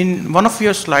 In one of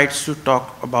your slides, you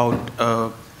talk about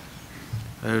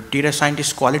data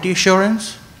scientist quality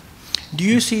assurance. Do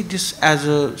you see this as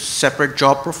a separate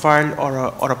job profile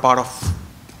or a part of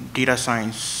data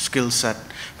science skill set?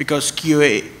 Because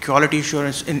QA, quality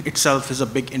assurance in itself, is a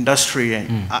big industry,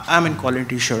 and I'm in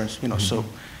quality assurance, so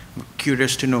I'm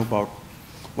curious to know about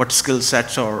what skill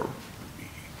sets or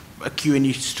a QA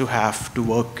needs to have to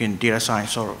work in data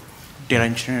science or data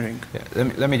engineering.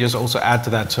 Yeah, let me just also add to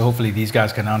that, so hopefully these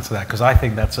guys can answer that, because I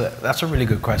think that's a really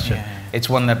good question. Yeah. It's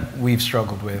one that we've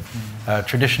struggled with.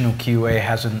 Traditional QA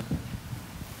hasn't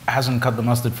cut the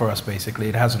mustard for us. Basically,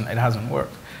 it hasn't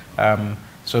worked.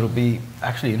 So it'll be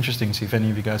actually interesting to see if any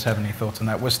of you guys have any thoughts on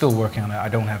that. We're still working on it. I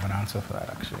don't have an answer for that,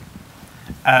 actually.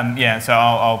 So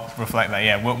I'll reflect that.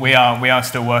 Yeah, we are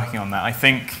still working on that. I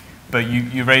think, but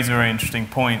you raise a very interesting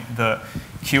point that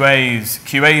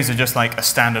QAs are just like a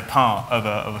standard part of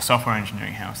a software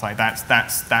engineering house. Like that's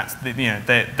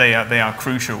they are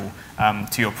crucial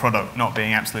to your product not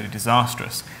being absolutely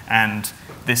disastrous. And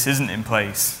this isn't in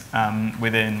place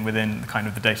within kind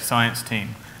of the data science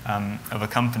team of a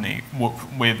company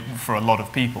for a lot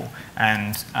of people.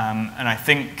 And I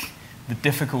think the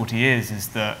difficulty is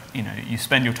that you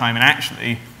spend your time and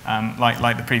actually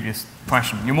like the previous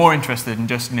question, you're more interested in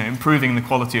just improving the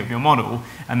quality of your model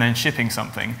and then shipping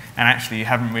something, and actually you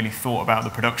haven't really thought about the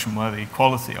production-worthy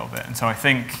quality of it. And so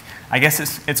I guess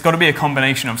it's got to be a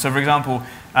combination of. So for example,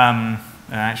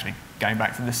 actually going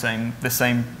back to the same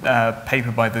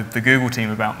paper by the Google team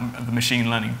about the machine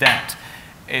learning debt,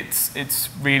 it's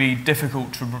really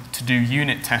difficult to do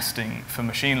unit testing for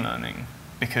machine learning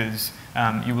because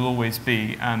you will always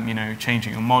be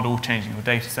changing your model, changing your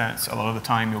data sets. A lot of the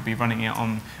time you'll be running it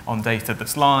on data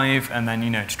that's live, and then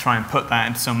to try and put that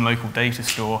into some local data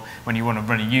store when you want to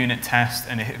run a unit test,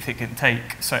 and if it can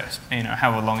take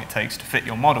however long it takes to fit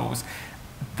your models,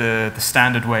 the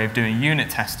standard way of doing unit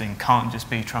testing can't just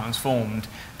be transformed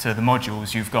to the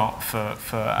modules you've got for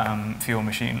your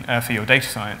machine for your data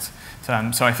science.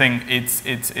 So I think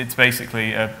it's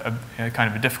basically a kind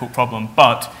of a difficult problem,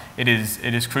 but it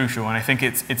is crucial, and I think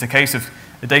it's a case of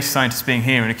the data scientist being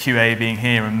here and a QA being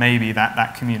here, and maybe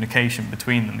that communication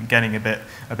between them and getting a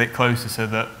bit closer, so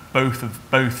that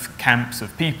both camps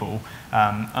of people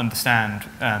understand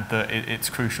that it's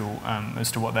crucial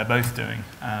as to what they're both doing,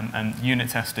 and unit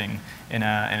testing in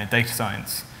a data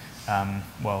science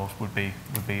world would be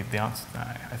the answer to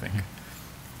that, I think.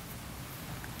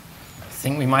 I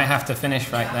think we might have to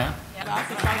finish right there.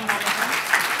 Yeah.